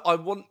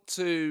want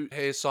to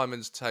hear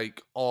Simon's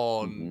take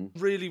on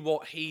really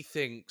what he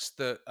thinks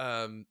that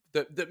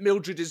that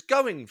Mildred is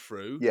going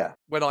through. Yeah.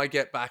 When I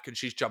get back and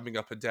she's jumping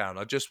up and down,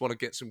 I just want to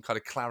get some kind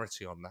of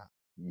clarity on that.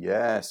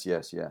 Yes.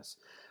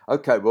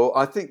 Okay. Well,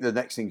 I think the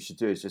next thing you should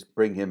do is just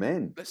bring him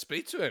in. Let's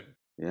speak to him.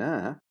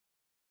 Yeah.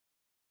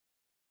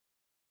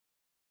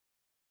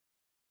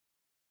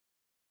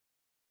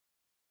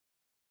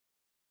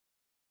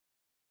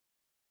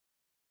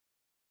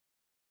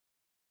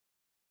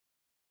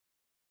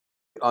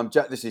 I'm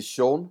Jack, this is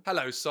Sean.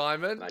 Hello,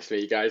 Simon. Nice to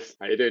meet you guys.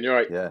 How you doing? You all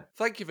right? Yeah.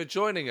 Thank you for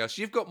joining us.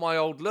 You've got my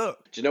old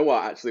look. Do you know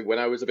what? Actually, when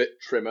I was a bit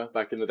trimmer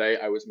back in the day,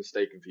 I was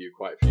mistaken for you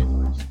quite a few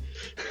times.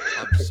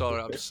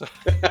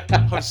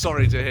 I'm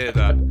sorry to hear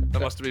that.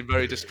 That must have been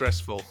very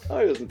distressful.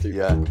 I wasn't too.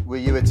 Yeah. Were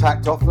you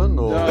attacked often,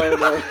 or?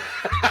 No.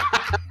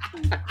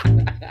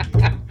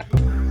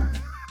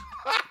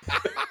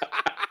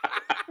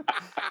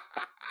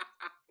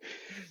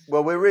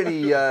 Well, we're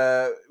really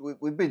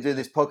we've been doing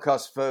this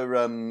podcast for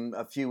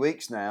a few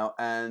weeks now,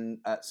 and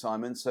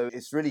Simon, so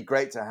it's really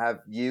great to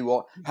have you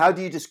on. How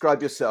do you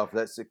describe yourself?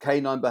 That's a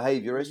canine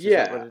behaviourist.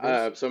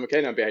 Yeah, so I'm a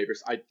canine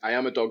behaviorist. I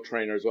am a dog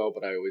trainer as well,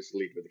 but I always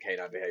lead with the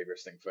canine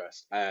behaviorist thing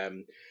first.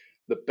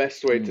 The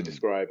best way to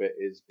describe it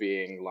is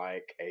being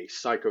like a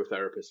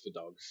psychotherapist for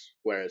dogs,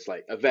 whereas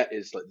like a vet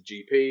is like the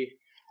GP.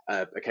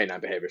 A canine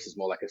behaviorist is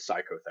more like a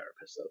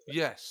psychotherapist.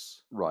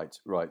 Yes. Right.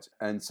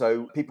 And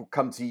so people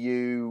come to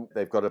you,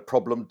 they've got a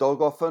problem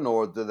dog often,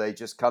 or do they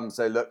just come and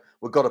say, look,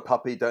 we've got a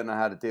puppy, don't know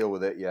how to deal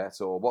with it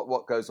yet? Or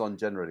what goes on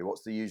generally?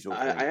 What's the usual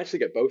thing? I actually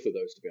get both of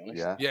those, to be honest.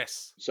 Yeah.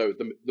 Yes. So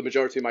the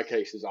majority of my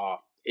cases are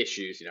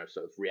issues,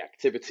 sort of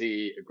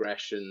reactivity,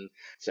 aggression,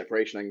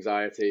 separation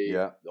anxiety,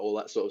 all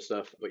that sort of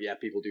stuff. But yeah,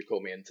 people do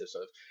call me in to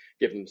sort of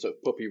give them sort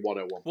of puppy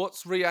 101.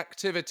 What's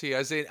reactivity?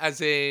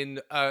 As in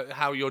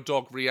how your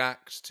dog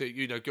reacts to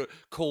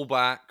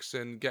callbacks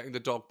and getting the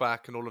dog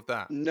back and all of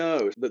that?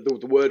 No,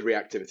 the word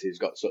reactivity has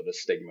got sort of a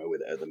stigma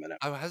with it at the minute.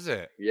 Oh, has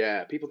it?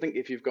 Yeah, people think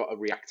if you've got a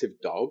reactive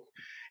dog,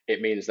 it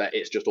means that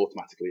it's just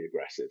automatically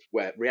aggressive.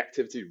 Where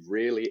reactivity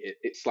really,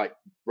 it's like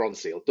Ron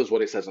Seal, does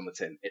what it says on the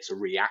tin. It's a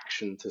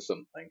reaction to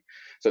something.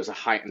 So it's a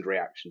heightened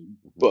reaction.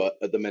 But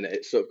at the minute,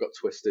 it's sort of got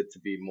twisted to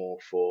be more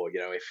for,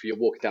 if you're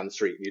walking down the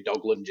street and your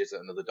dog lunges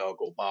at another dog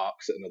or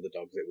barks at another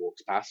dog as it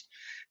walks past,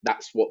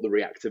 that's what the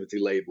reactivity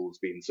label's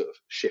been sort of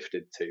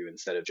shifted to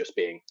instead of just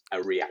being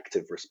a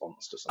reactive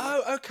response to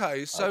something. Oh,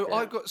 okay. So Okay.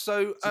 I've got It's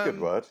a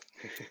good word.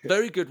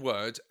 Very good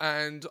word.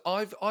 And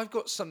I've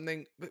got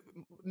something.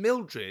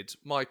 Mildred,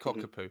 my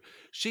cockapoo,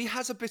 she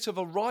has a bit of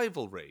a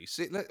rivalry.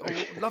 I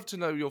would love to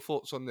know your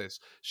thoughts on this.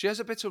 She has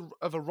a bit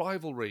of a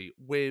rivalry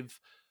with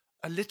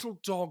a little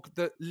dog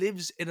that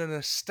lives in an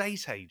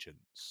estate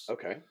agent's.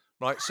 Okay.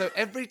 Right. So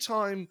every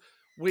time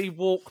we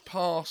walk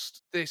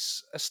past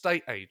this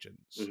estate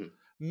agent's,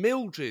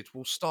 Mildred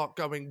will start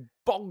going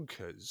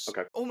bonkers,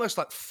 almost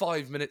like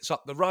 5 minutes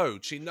up the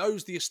road. She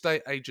knows the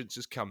estate agent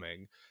is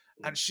coming,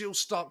 and she'll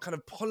start kind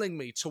of pulling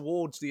me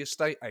towards the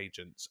estate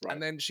agents. Right.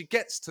 And then she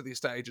gets to the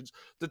estate agents.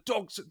 The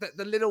dogs,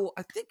 the little,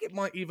 I think it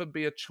might even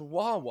be a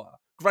Chihuahua.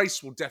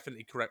 Grace will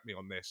definitely correct me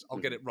on this. I'll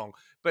get it wrong.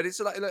 But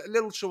it's like a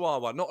little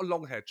Chihuahua, not a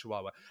long-haired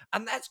Chihuahua.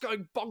 And that's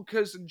going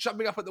bonkers and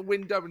jumping up at the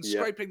window and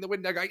scraping the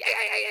window, going,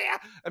 yeah.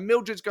 And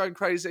Mildred's going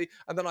crazy.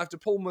 And then I have to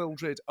pull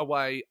Mildred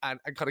away and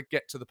kind of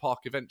get to the park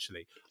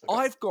eventually.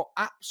 Okay. I've got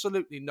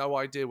absolutely no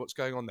idea what's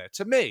going on there.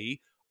 To me,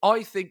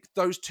 I think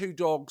those two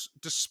dogs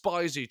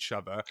despise each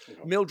other.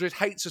 Mildred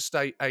hates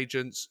estate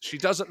agents. She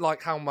doesn't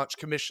like how much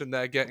commission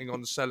they're getting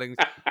on selling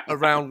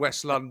around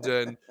West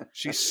London.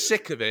 She's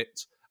sick of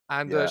it.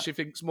 And she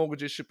thinks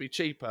mortgages should be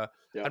cheaper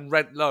and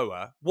rent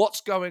lower.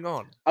 What's going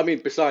on? I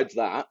mean, besides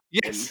that,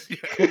 yes.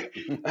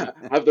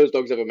 Have those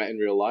dogs ever met in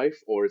real life,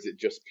 or is it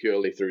just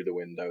purely through the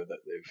window that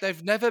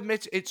they've never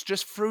met? It's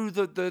just through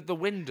the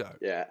window.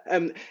 Yeah,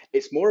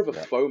 it's more of a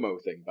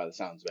FOMO thing by the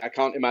sounds of it. I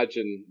can't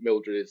imagine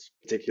Mildred is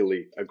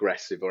particularly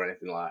aggressive or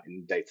anything like that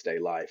in day-to-day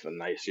life,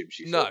 and I assume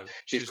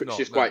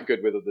she's quite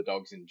good with other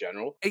dogs in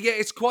general. Yeah,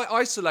 it's quite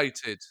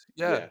isolated.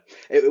 Yeah.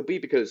 It will be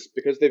because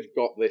they've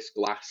got this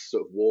glass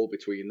sort of wall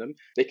between them.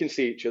 They can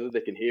see each other, they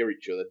can hear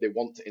each other, they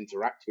want to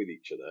interact with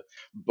each other,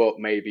 but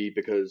maybe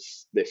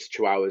because this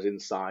Chihuahua's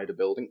inside a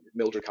building,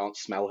 Mildred can't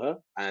smell her.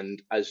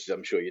 And as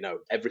I'm sure you know,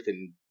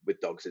 everything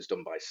with dogs is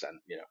done by scent.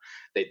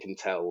 They can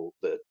tell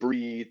the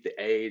breed, the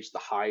age, the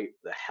height,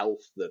 the health,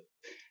 the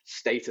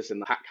status in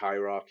the pack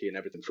hierarchy and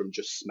everything from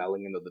just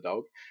smelling another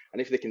dog.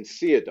 And if they can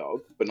see a dog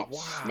but not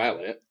smell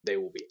it, they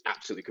will be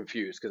absolutely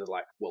confused because they're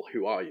like, well,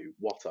 who are you?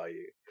 What are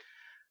you?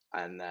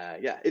 And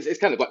it's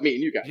kind of like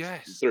meeting you guys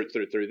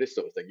through this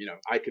sort of thing.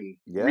 I can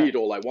read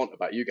all I want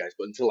about you guys,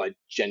 but until I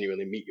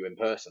genuinely meet you in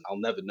person, I'll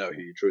never know who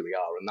you truly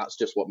are. And that's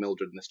just what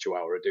Mildred and this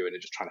Chihuahua are doing, and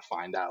just trying to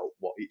find out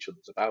what each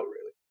other's about,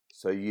 really.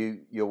 So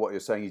what you're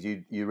saying is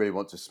you really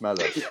want to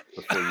smell us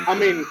before you. I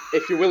mean,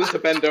 if you're willing to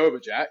bend over,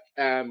 Jack,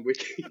 we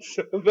can.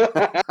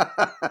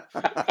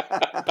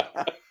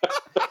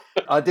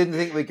 I didn't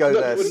think we'd go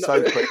there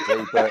so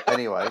quickly, but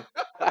anyway.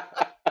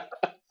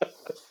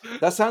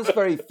 That sounds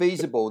very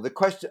feasible. The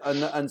question,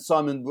 and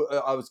Simon,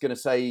 I was going to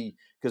say,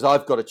 because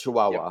I've got a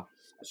Chihuahua.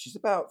 She's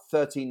about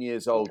 13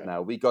 years old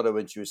now. We got her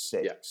when she was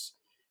 6. Yeah.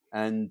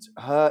 And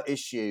her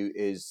issue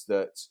is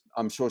that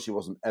I'm sure she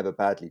wasn't ever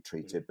badly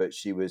treated, but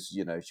she was,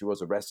 she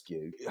was a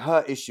rescue.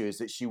 Her issue is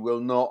that she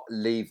will not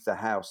leave the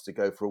house to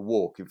go for a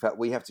walk. In fact,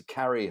 we have to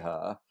carry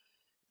her.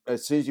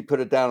 As soon as you put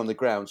her down on the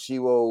ground, she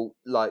will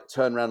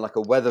turn around like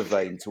a weather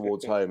vane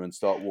towards home and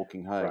start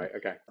walking home. Right,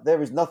 okay.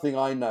 There is nothing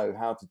I know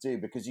how to do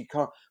because you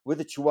can't.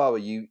 With a Chihuahua,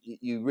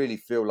 you really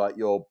feel like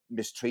you're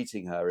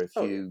mistreating her if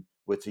you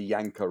were to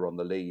yank her on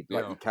the lead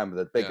like you can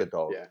with a bigger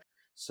dog. Yeah.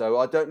 So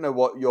I don't know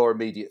what your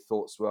immediate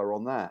thoughts were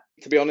on that.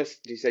 To be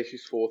honest, did you say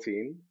she's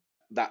 14?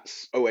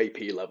 that's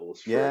OAP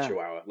levels for a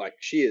Chihuahua. Like,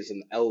 she is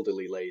an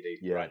elderly lady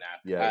right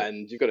now.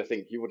 And you've got to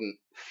think, you wouldn't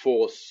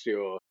force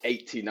your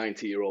 80,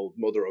 90-year-old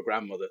mother or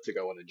grandmother to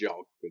go on a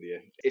jog with you.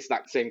 It's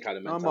that same kind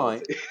of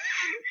mentality.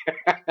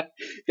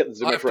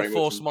 I have to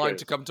force mine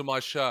to come to my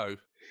show.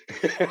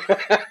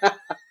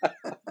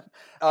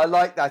 I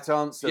like that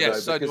answer,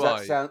 yes, though,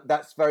 because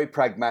that's very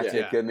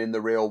pragmatic and in the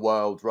real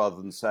world, rather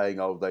than saying,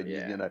 "Oh,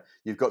 you know,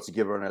 you've got to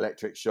give her an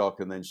electric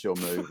shock and then she'll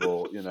move,"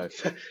 or you know.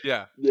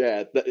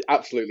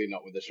 Absolutely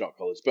not with the shock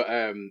collars. But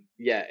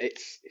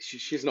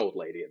she's an old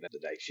lady at the end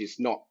of the day. She's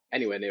not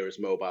anywhere near as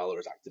mobile or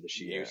as active as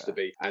she used to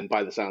be. And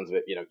by the sounds of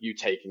it, you know, you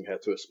taking her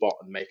to a spot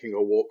and making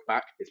her walk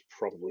back is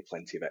probably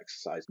plenty of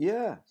exercise.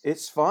 Yeah,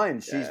 it's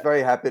fine. She's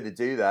very happy to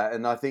do that,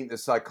 and I think the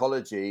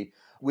psychology.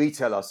 We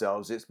tell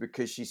ourselves it's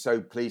because she's so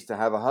pleased to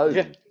have a home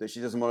that she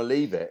doesn't want to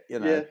leave it. You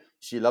know,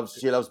 she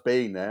loves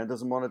being there and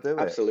doesn't want to do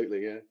it.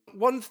 Absolutely, yeah.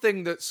 One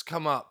thing that's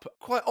come up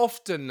quite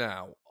often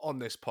now on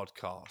this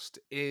podcast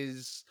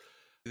is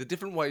the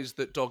different ways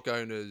that dog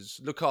owners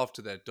look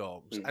after their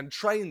dogs and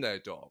train their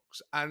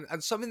dogs.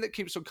 And something that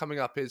keeps on coming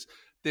up is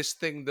this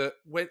thing that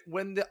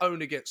when the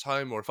owner gets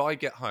home, or if I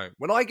get home,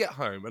 when I get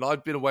home and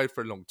I've been away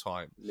for a long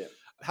time,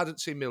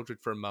 hadn't seen Mildred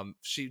for a month.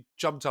 She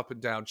jumped up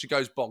and down. She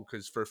goes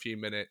bonkers for a few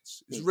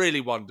minutes. It's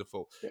really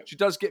wonderful. Yeah. She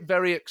does get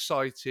very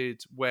excited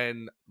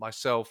when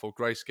myself or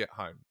Grace get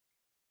home.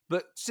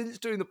 But since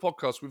doing the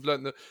podcast, we've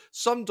learned that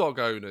some dog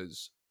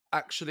owners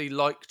actually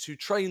like to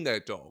train their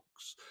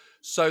dogs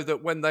so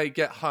that when they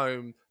get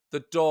home,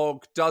 the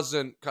dog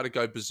doesn't kind of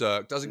go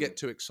berserk, doesn't get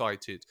too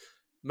excited,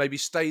 maybe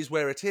stays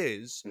where it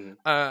is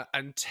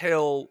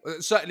until,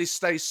 certainly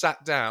stays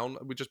sat down.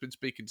 We've just been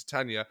speaking to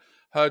Tanya.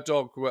 Her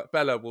dog,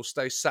 Bella, will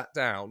stay sat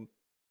down,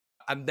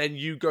 and then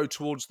you go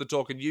towards the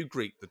dog and you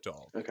greet the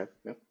dog. Okay,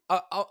 yeah.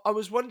 I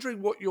was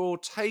wondering what your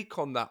take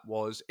on that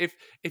was, if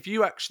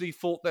you actually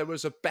thought there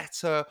was a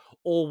better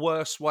or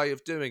worse way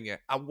of doing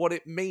it, and what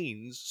it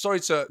means, sorry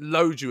to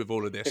load you with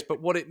all of this,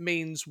 but what it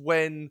means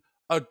when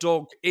a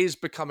dog is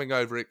becoming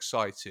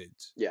overexcited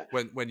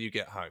when you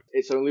get home.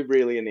 It's only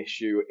really an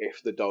issue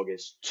if the dog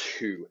is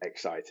too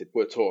excited.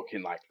 We're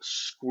talking like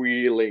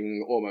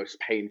squealing, almost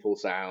painful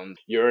sound,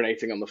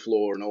 urinating on the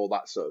floor and all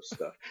that sort of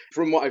stuff.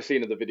 From what I've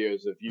seen of the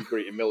videos of you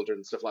greeting Mildred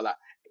and stuff like that,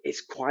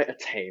 it's quite a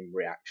tame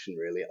reaction,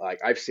 really.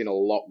 Like, I've seen a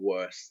lot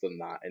worse than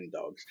that in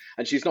dogs.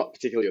 And she's not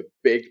particularly a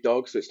big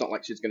dog, so it's not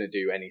like she's going to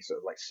do any sort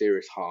of like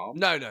serious harm.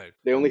 No.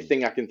 The only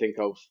thing I can think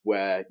of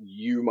where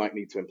you might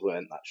need to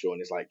implement that,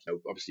 Sean, is like, you know,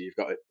 obviously you've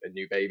got a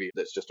new baby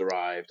that's just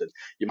arrived, and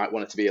you might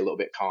want it to be a little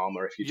bit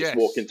calmer if you're just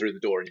walking through the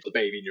door and you've got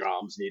the baby in your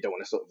arms and you don't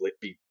want to sort of like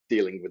be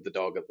dealing with the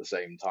dog at the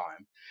same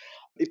time.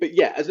 But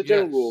yeah, as a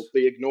general rule,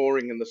 the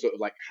ignoring and the sort of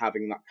like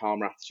having that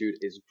calmer attitude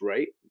is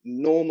great.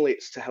 Normally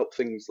it's to help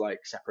things like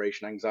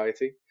separation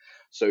anxiety.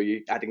 So you're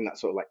adding that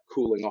sort of like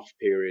cooling off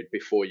period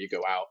before you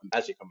go out and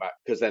as you come back,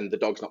 because then the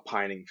dog's not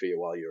pining for you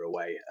while you're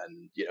away.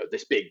 And, you know,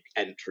 this big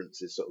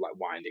entrance is sort of like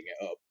winding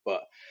it up.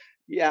 But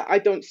yeah, I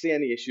don't see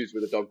any issues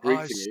with a dog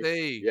greeting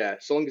you. Yeah,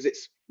 so long as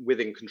it's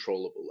within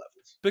controllable levels.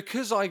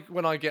 Because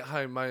when I get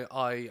home,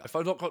 I if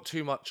I've not got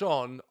too much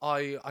on,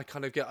 I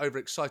kind of get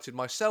overexcited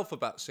myself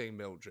about seeing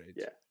Mildred.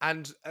 Yeah.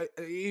 And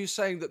are you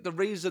saying that the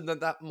reason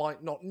that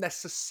might not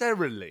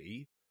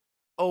necessarily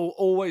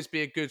always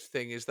be a good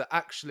thing is that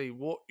actually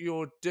what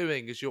you're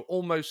doing is you're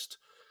almost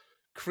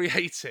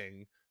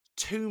creating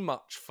too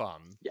much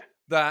fun? Yeah.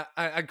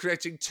 And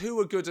creating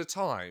too good a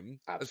time,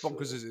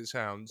 Absolutely. As bonkers as it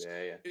sounds,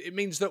 yeah. It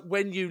means that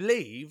when you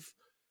leave,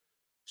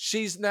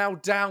 she's now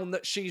down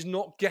that she's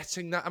not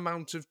getting that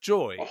amount of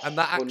joy, and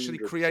that actually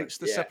creates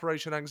the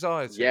separation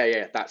anxiety.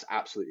 Yeah, that's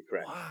absolutely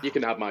correct. Wow. You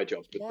can have my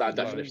job, but that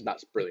definition,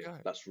 that's brilliant.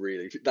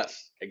 Okay.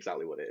 That's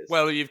exactly what it is.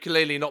 Well, you've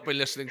clearly not been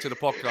listening to the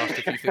podcast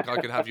if you think I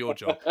can have your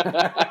job.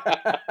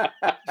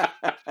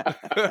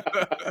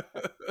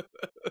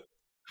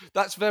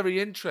 That's very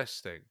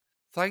interesting.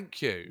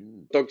 Thank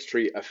you. Dogs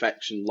treat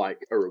affection like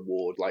a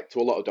reward. Like, to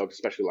a lot of dogs,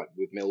 especially like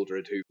with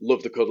Mildred, who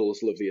love the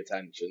cuddles, love the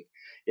attention.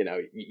 You know,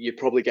 you'd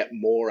probably get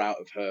more out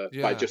of her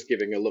by just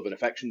giving her love and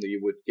affection than you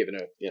would giving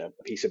her, you know,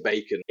 a piece of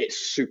bacon. It's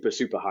super,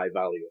 super high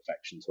value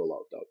affection to a lot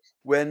of dogs.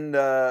 When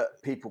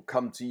people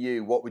come to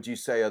you, what would you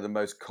say are the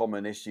most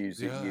common issues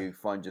that you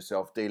find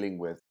yourself dealing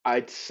with?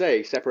 I'd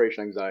say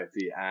separation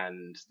anxiety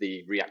and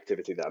the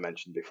reactivity that I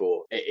mentioned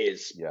before. It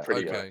is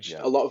pretty much. Yeah.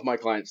 A lot of my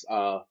clients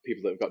are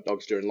people that have got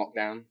dogs during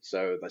lockdown.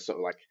 So they're sort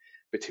of like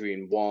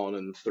between 1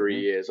 and 3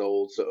 years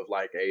old, sort of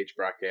like age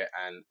bracket.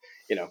 And,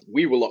 you know,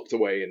 we were locked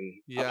away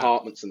in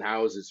apartments and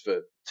houses for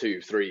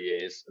 2-3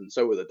 years, and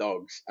so were the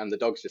dogs. And the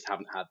dogs just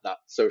haven't had that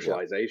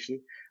socialization.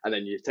 And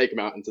then you take them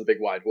out into the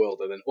big wide world,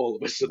 and then all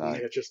of a sudden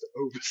they're just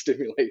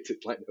overstimulated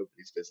like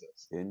nobody's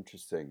business.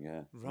 Interesting,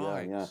 yeah.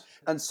 Right. Yeah.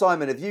 And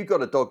Simon, have you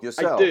got a dog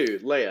yourself? I do.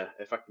 Leia,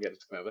 if I can get her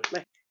to come over.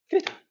 Leia,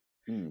 get it.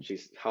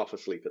 She's half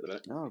asleep at the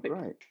minute. Oh,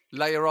 great.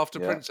 Leia after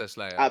Princess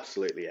Leia?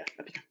 Absolutely,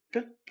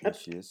 yeah.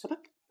 Yes, she is.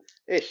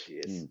 She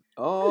is.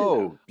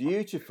 Oh,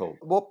 beautiful.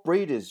 What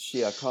breed is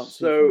she? I can't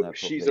see from So there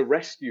she's properly. a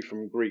rescue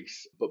from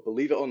Greece, but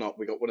believe it or not,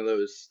 we got one of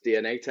those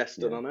DNA tests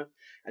done on her,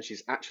 and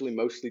she's actually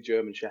mostly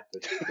German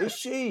Shepherd. Is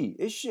she?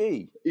 Is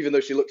she? Even though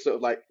she looks sort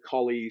of like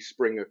Collie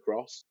Springer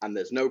cross, and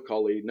there's no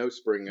Collie, no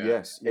Springer.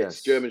 Yes.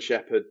 It's German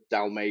Shepherd,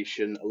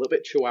 Dalmatian, a little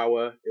bit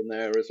Chihuahua in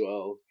there as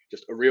well.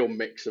 Just a real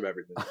mix of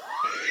everything.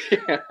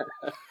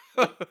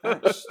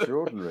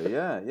 Extraordinary.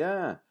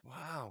 Yeah.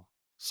 Wow.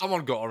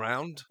 Someone got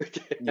around.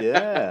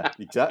 Yeah,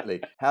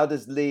 exactly. How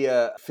does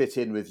Leah fit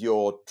in with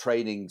your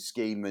training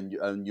scheme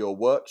and your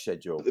work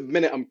schedule? At the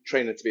minute, I'm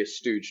training to be a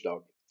stooge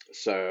dog.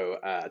 So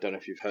I don't know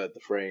if you've heard the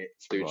phrase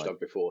stooge dog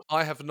before.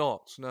 I have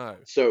not, no.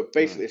 So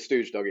basically, a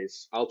stooge dog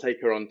is, I'll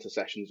take her on to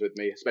sessions with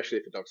me, especially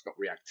if a dog's got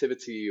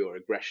reactivity or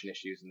aggression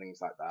issues and things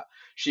like that.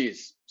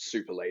 She's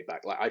super laid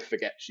back. Like, I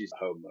forget she's at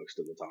home most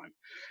of the time.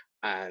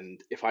 And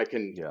if I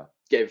can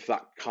give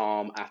that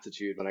calm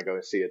attitude when I go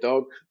and see a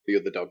dog, the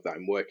other dog that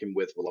I'm working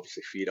with will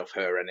obviously feed off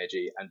her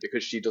energy. And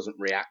because she doesn't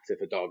react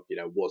if a dog,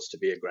 was to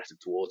be aggressive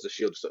towards her,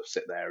 she'll just sort of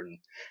sit there and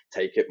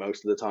take it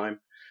most of the time.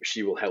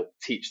 She will help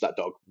teach that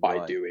dog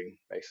by doing,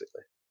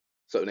 basically.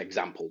 So an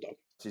example dog.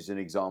 She's an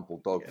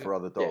example dog for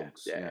other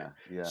dogs. Yeah.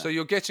 So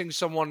you're getting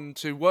someone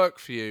to work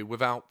for you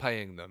without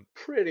paying them?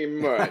 Pretty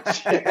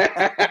much.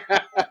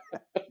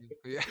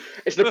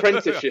 It's an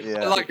apprenticeship.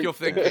 I like your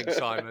thinking,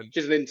 Simon.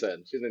 She's an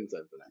intern for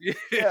now.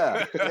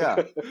 Yeah.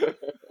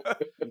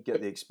 You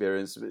get the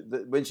experience.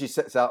 When she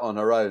sets out on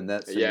her own,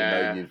 that's when you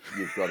know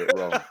you've got it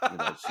wrong.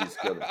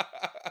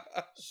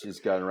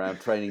 She's going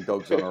around training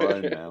dogs on her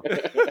own now.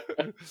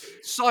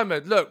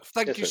 Simon, look,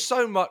 thank you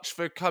so much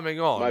for coming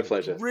on. My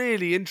pleasure.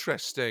 Really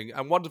interesting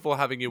and wonderful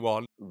having you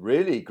on.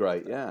 Really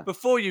great, yeah.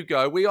 Before you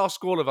go, we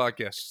ask all of our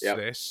guests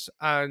this,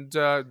 and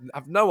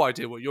have no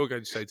idea what you're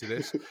going to say to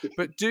this,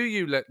 but do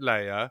you let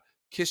Leia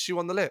kiss you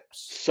on the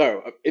lips?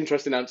 So,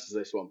 interesting answer to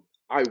this one.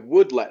 I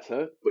would let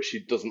her, but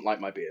she doesn't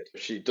like my beard.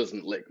 She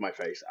doesn't lick my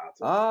face at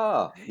all.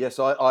 Ah, yes,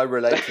 I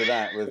relate to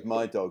that with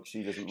my dog.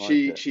 She doesn't like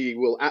it. She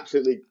will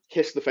absolutely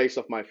kiss the face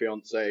off my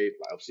fiance, like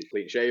obviously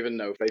clean shaven,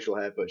 no facial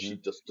hair, but she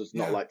just does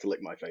not like to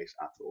lick my face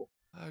at all.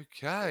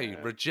 Okay,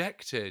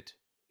 rejected.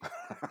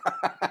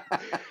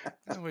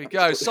 There we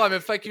go. Simon,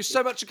 thank you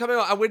so much for coming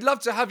on, and we'd love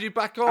to have you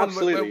back on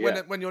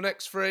when you're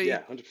next free.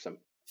 Yeah, 100%.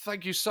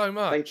 Thank you so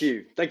much. Thank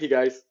you. Thank you,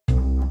 guys.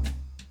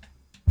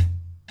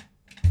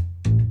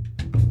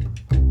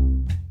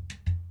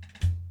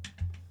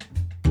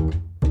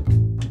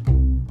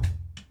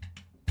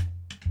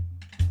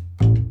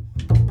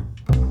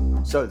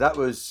 So that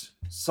was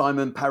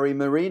Simon Parry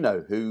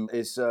Marino, who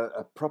is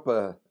a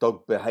proper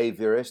dog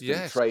behaviourist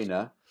and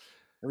trainer.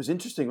 It was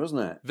interesting,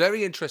 wasn't it?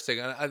 Very interesting,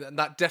 and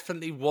that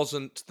definitely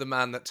wasn't the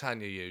man that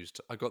Tanya used.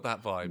 I got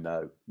that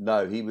vibe.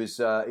 No, he was.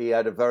 He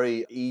had a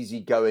very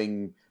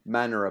easygoing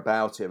manner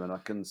about him, and I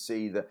can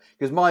see that,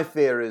 because my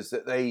fear is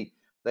that they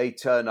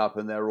turn up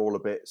and they're all a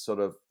bit sort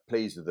of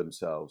pleased with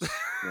themselves,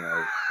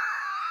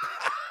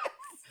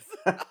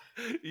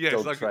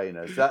 Yes, dog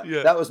trainers.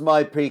 That was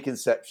my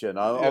preconception.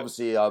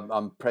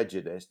 I'm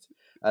prejudiced,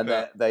 and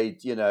that they,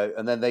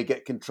 and then they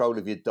get control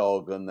of your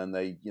dog, and then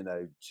they,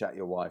 chat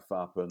your wife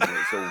up, and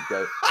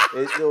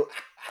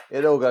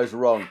it all goes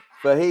wrong.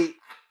 But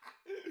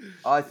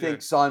I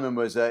think Simon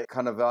was a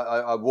kind of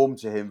I warmed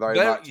to him very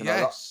much, and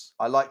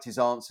I liked his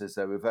answers.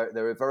 They were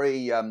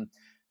very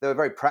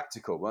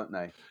practical, weren't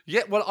they?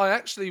 Yeah, well, I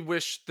actually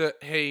wish that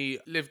he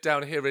lived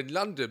down here in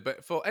London.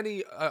 But for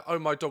any Oh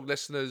My Dog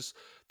listeners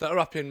that are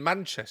up in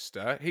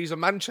Manchester, he's a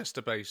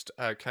Manchester-based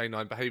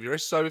canine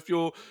behaviourist. So if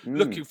you're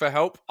looking for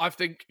help, I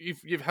think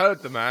you've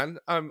heard the man.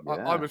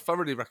 I would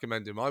thoroughly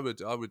recommend him. I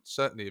would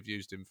certainly have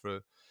used him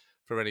for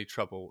any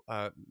trouble.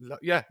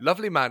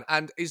 Lovely man,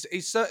 and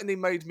he's certainly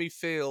made me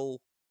feel.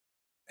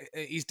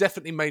 He's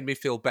definitely made me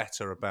feel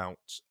better about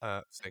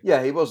things.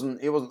 Yeah, he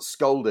wasn't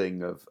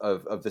scolding of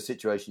the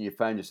situation you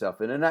found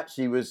yourself in, and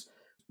actually was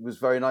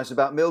very nice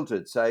about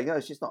Mildred, saying, "Oh,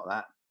 she's not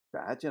that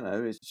bad,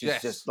 she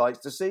just likes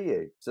to see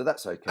you, so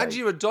that's okay." And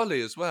you and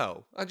Dolly as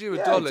well. And you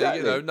and Dolly,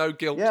 exactly. No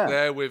guilt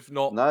there with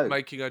not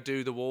making her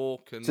do the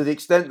walk. And to the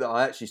extent that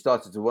I actually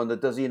started to wonder,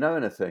 does he know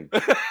anything?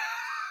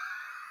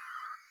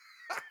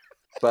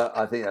 But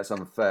I think that's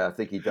unfair. I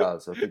think he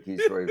does. I think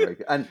he's very, very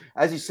good. And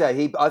as you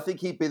say, I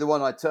think he'd be the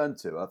one I turn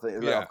to. I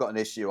think if I've got an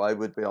issue, I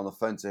would be on the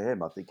phone to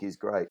him. I think he's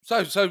great.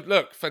 So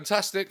look,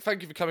 fantastic.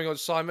 Thank you for coming on,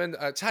 Simon.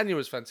 Tanya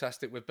was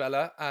fantastic with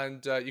Bella,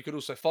 and you could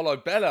also follow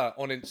Bella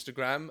on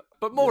Instagram.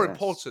 But more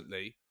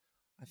importantly,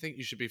 I think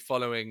you should be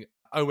following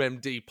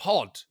OMD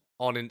Pod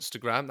on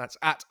Instagram. That's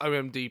at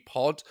OMD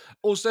Pod.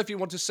 Also, if you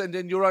want to send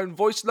in your own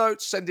voice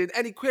notes, send in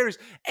any queries,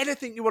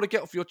 anything you want to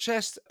get off your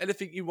chest,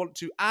 anything you want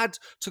to add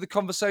to the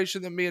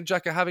conversation that me and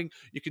Jack are having,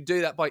 you can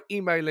do that by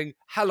emailing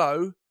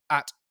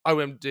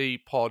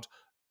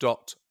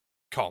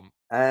hello@omdpod.com.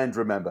 And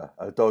remember,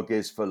 a dog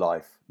is for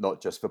life,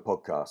 not just for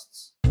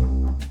podcasts.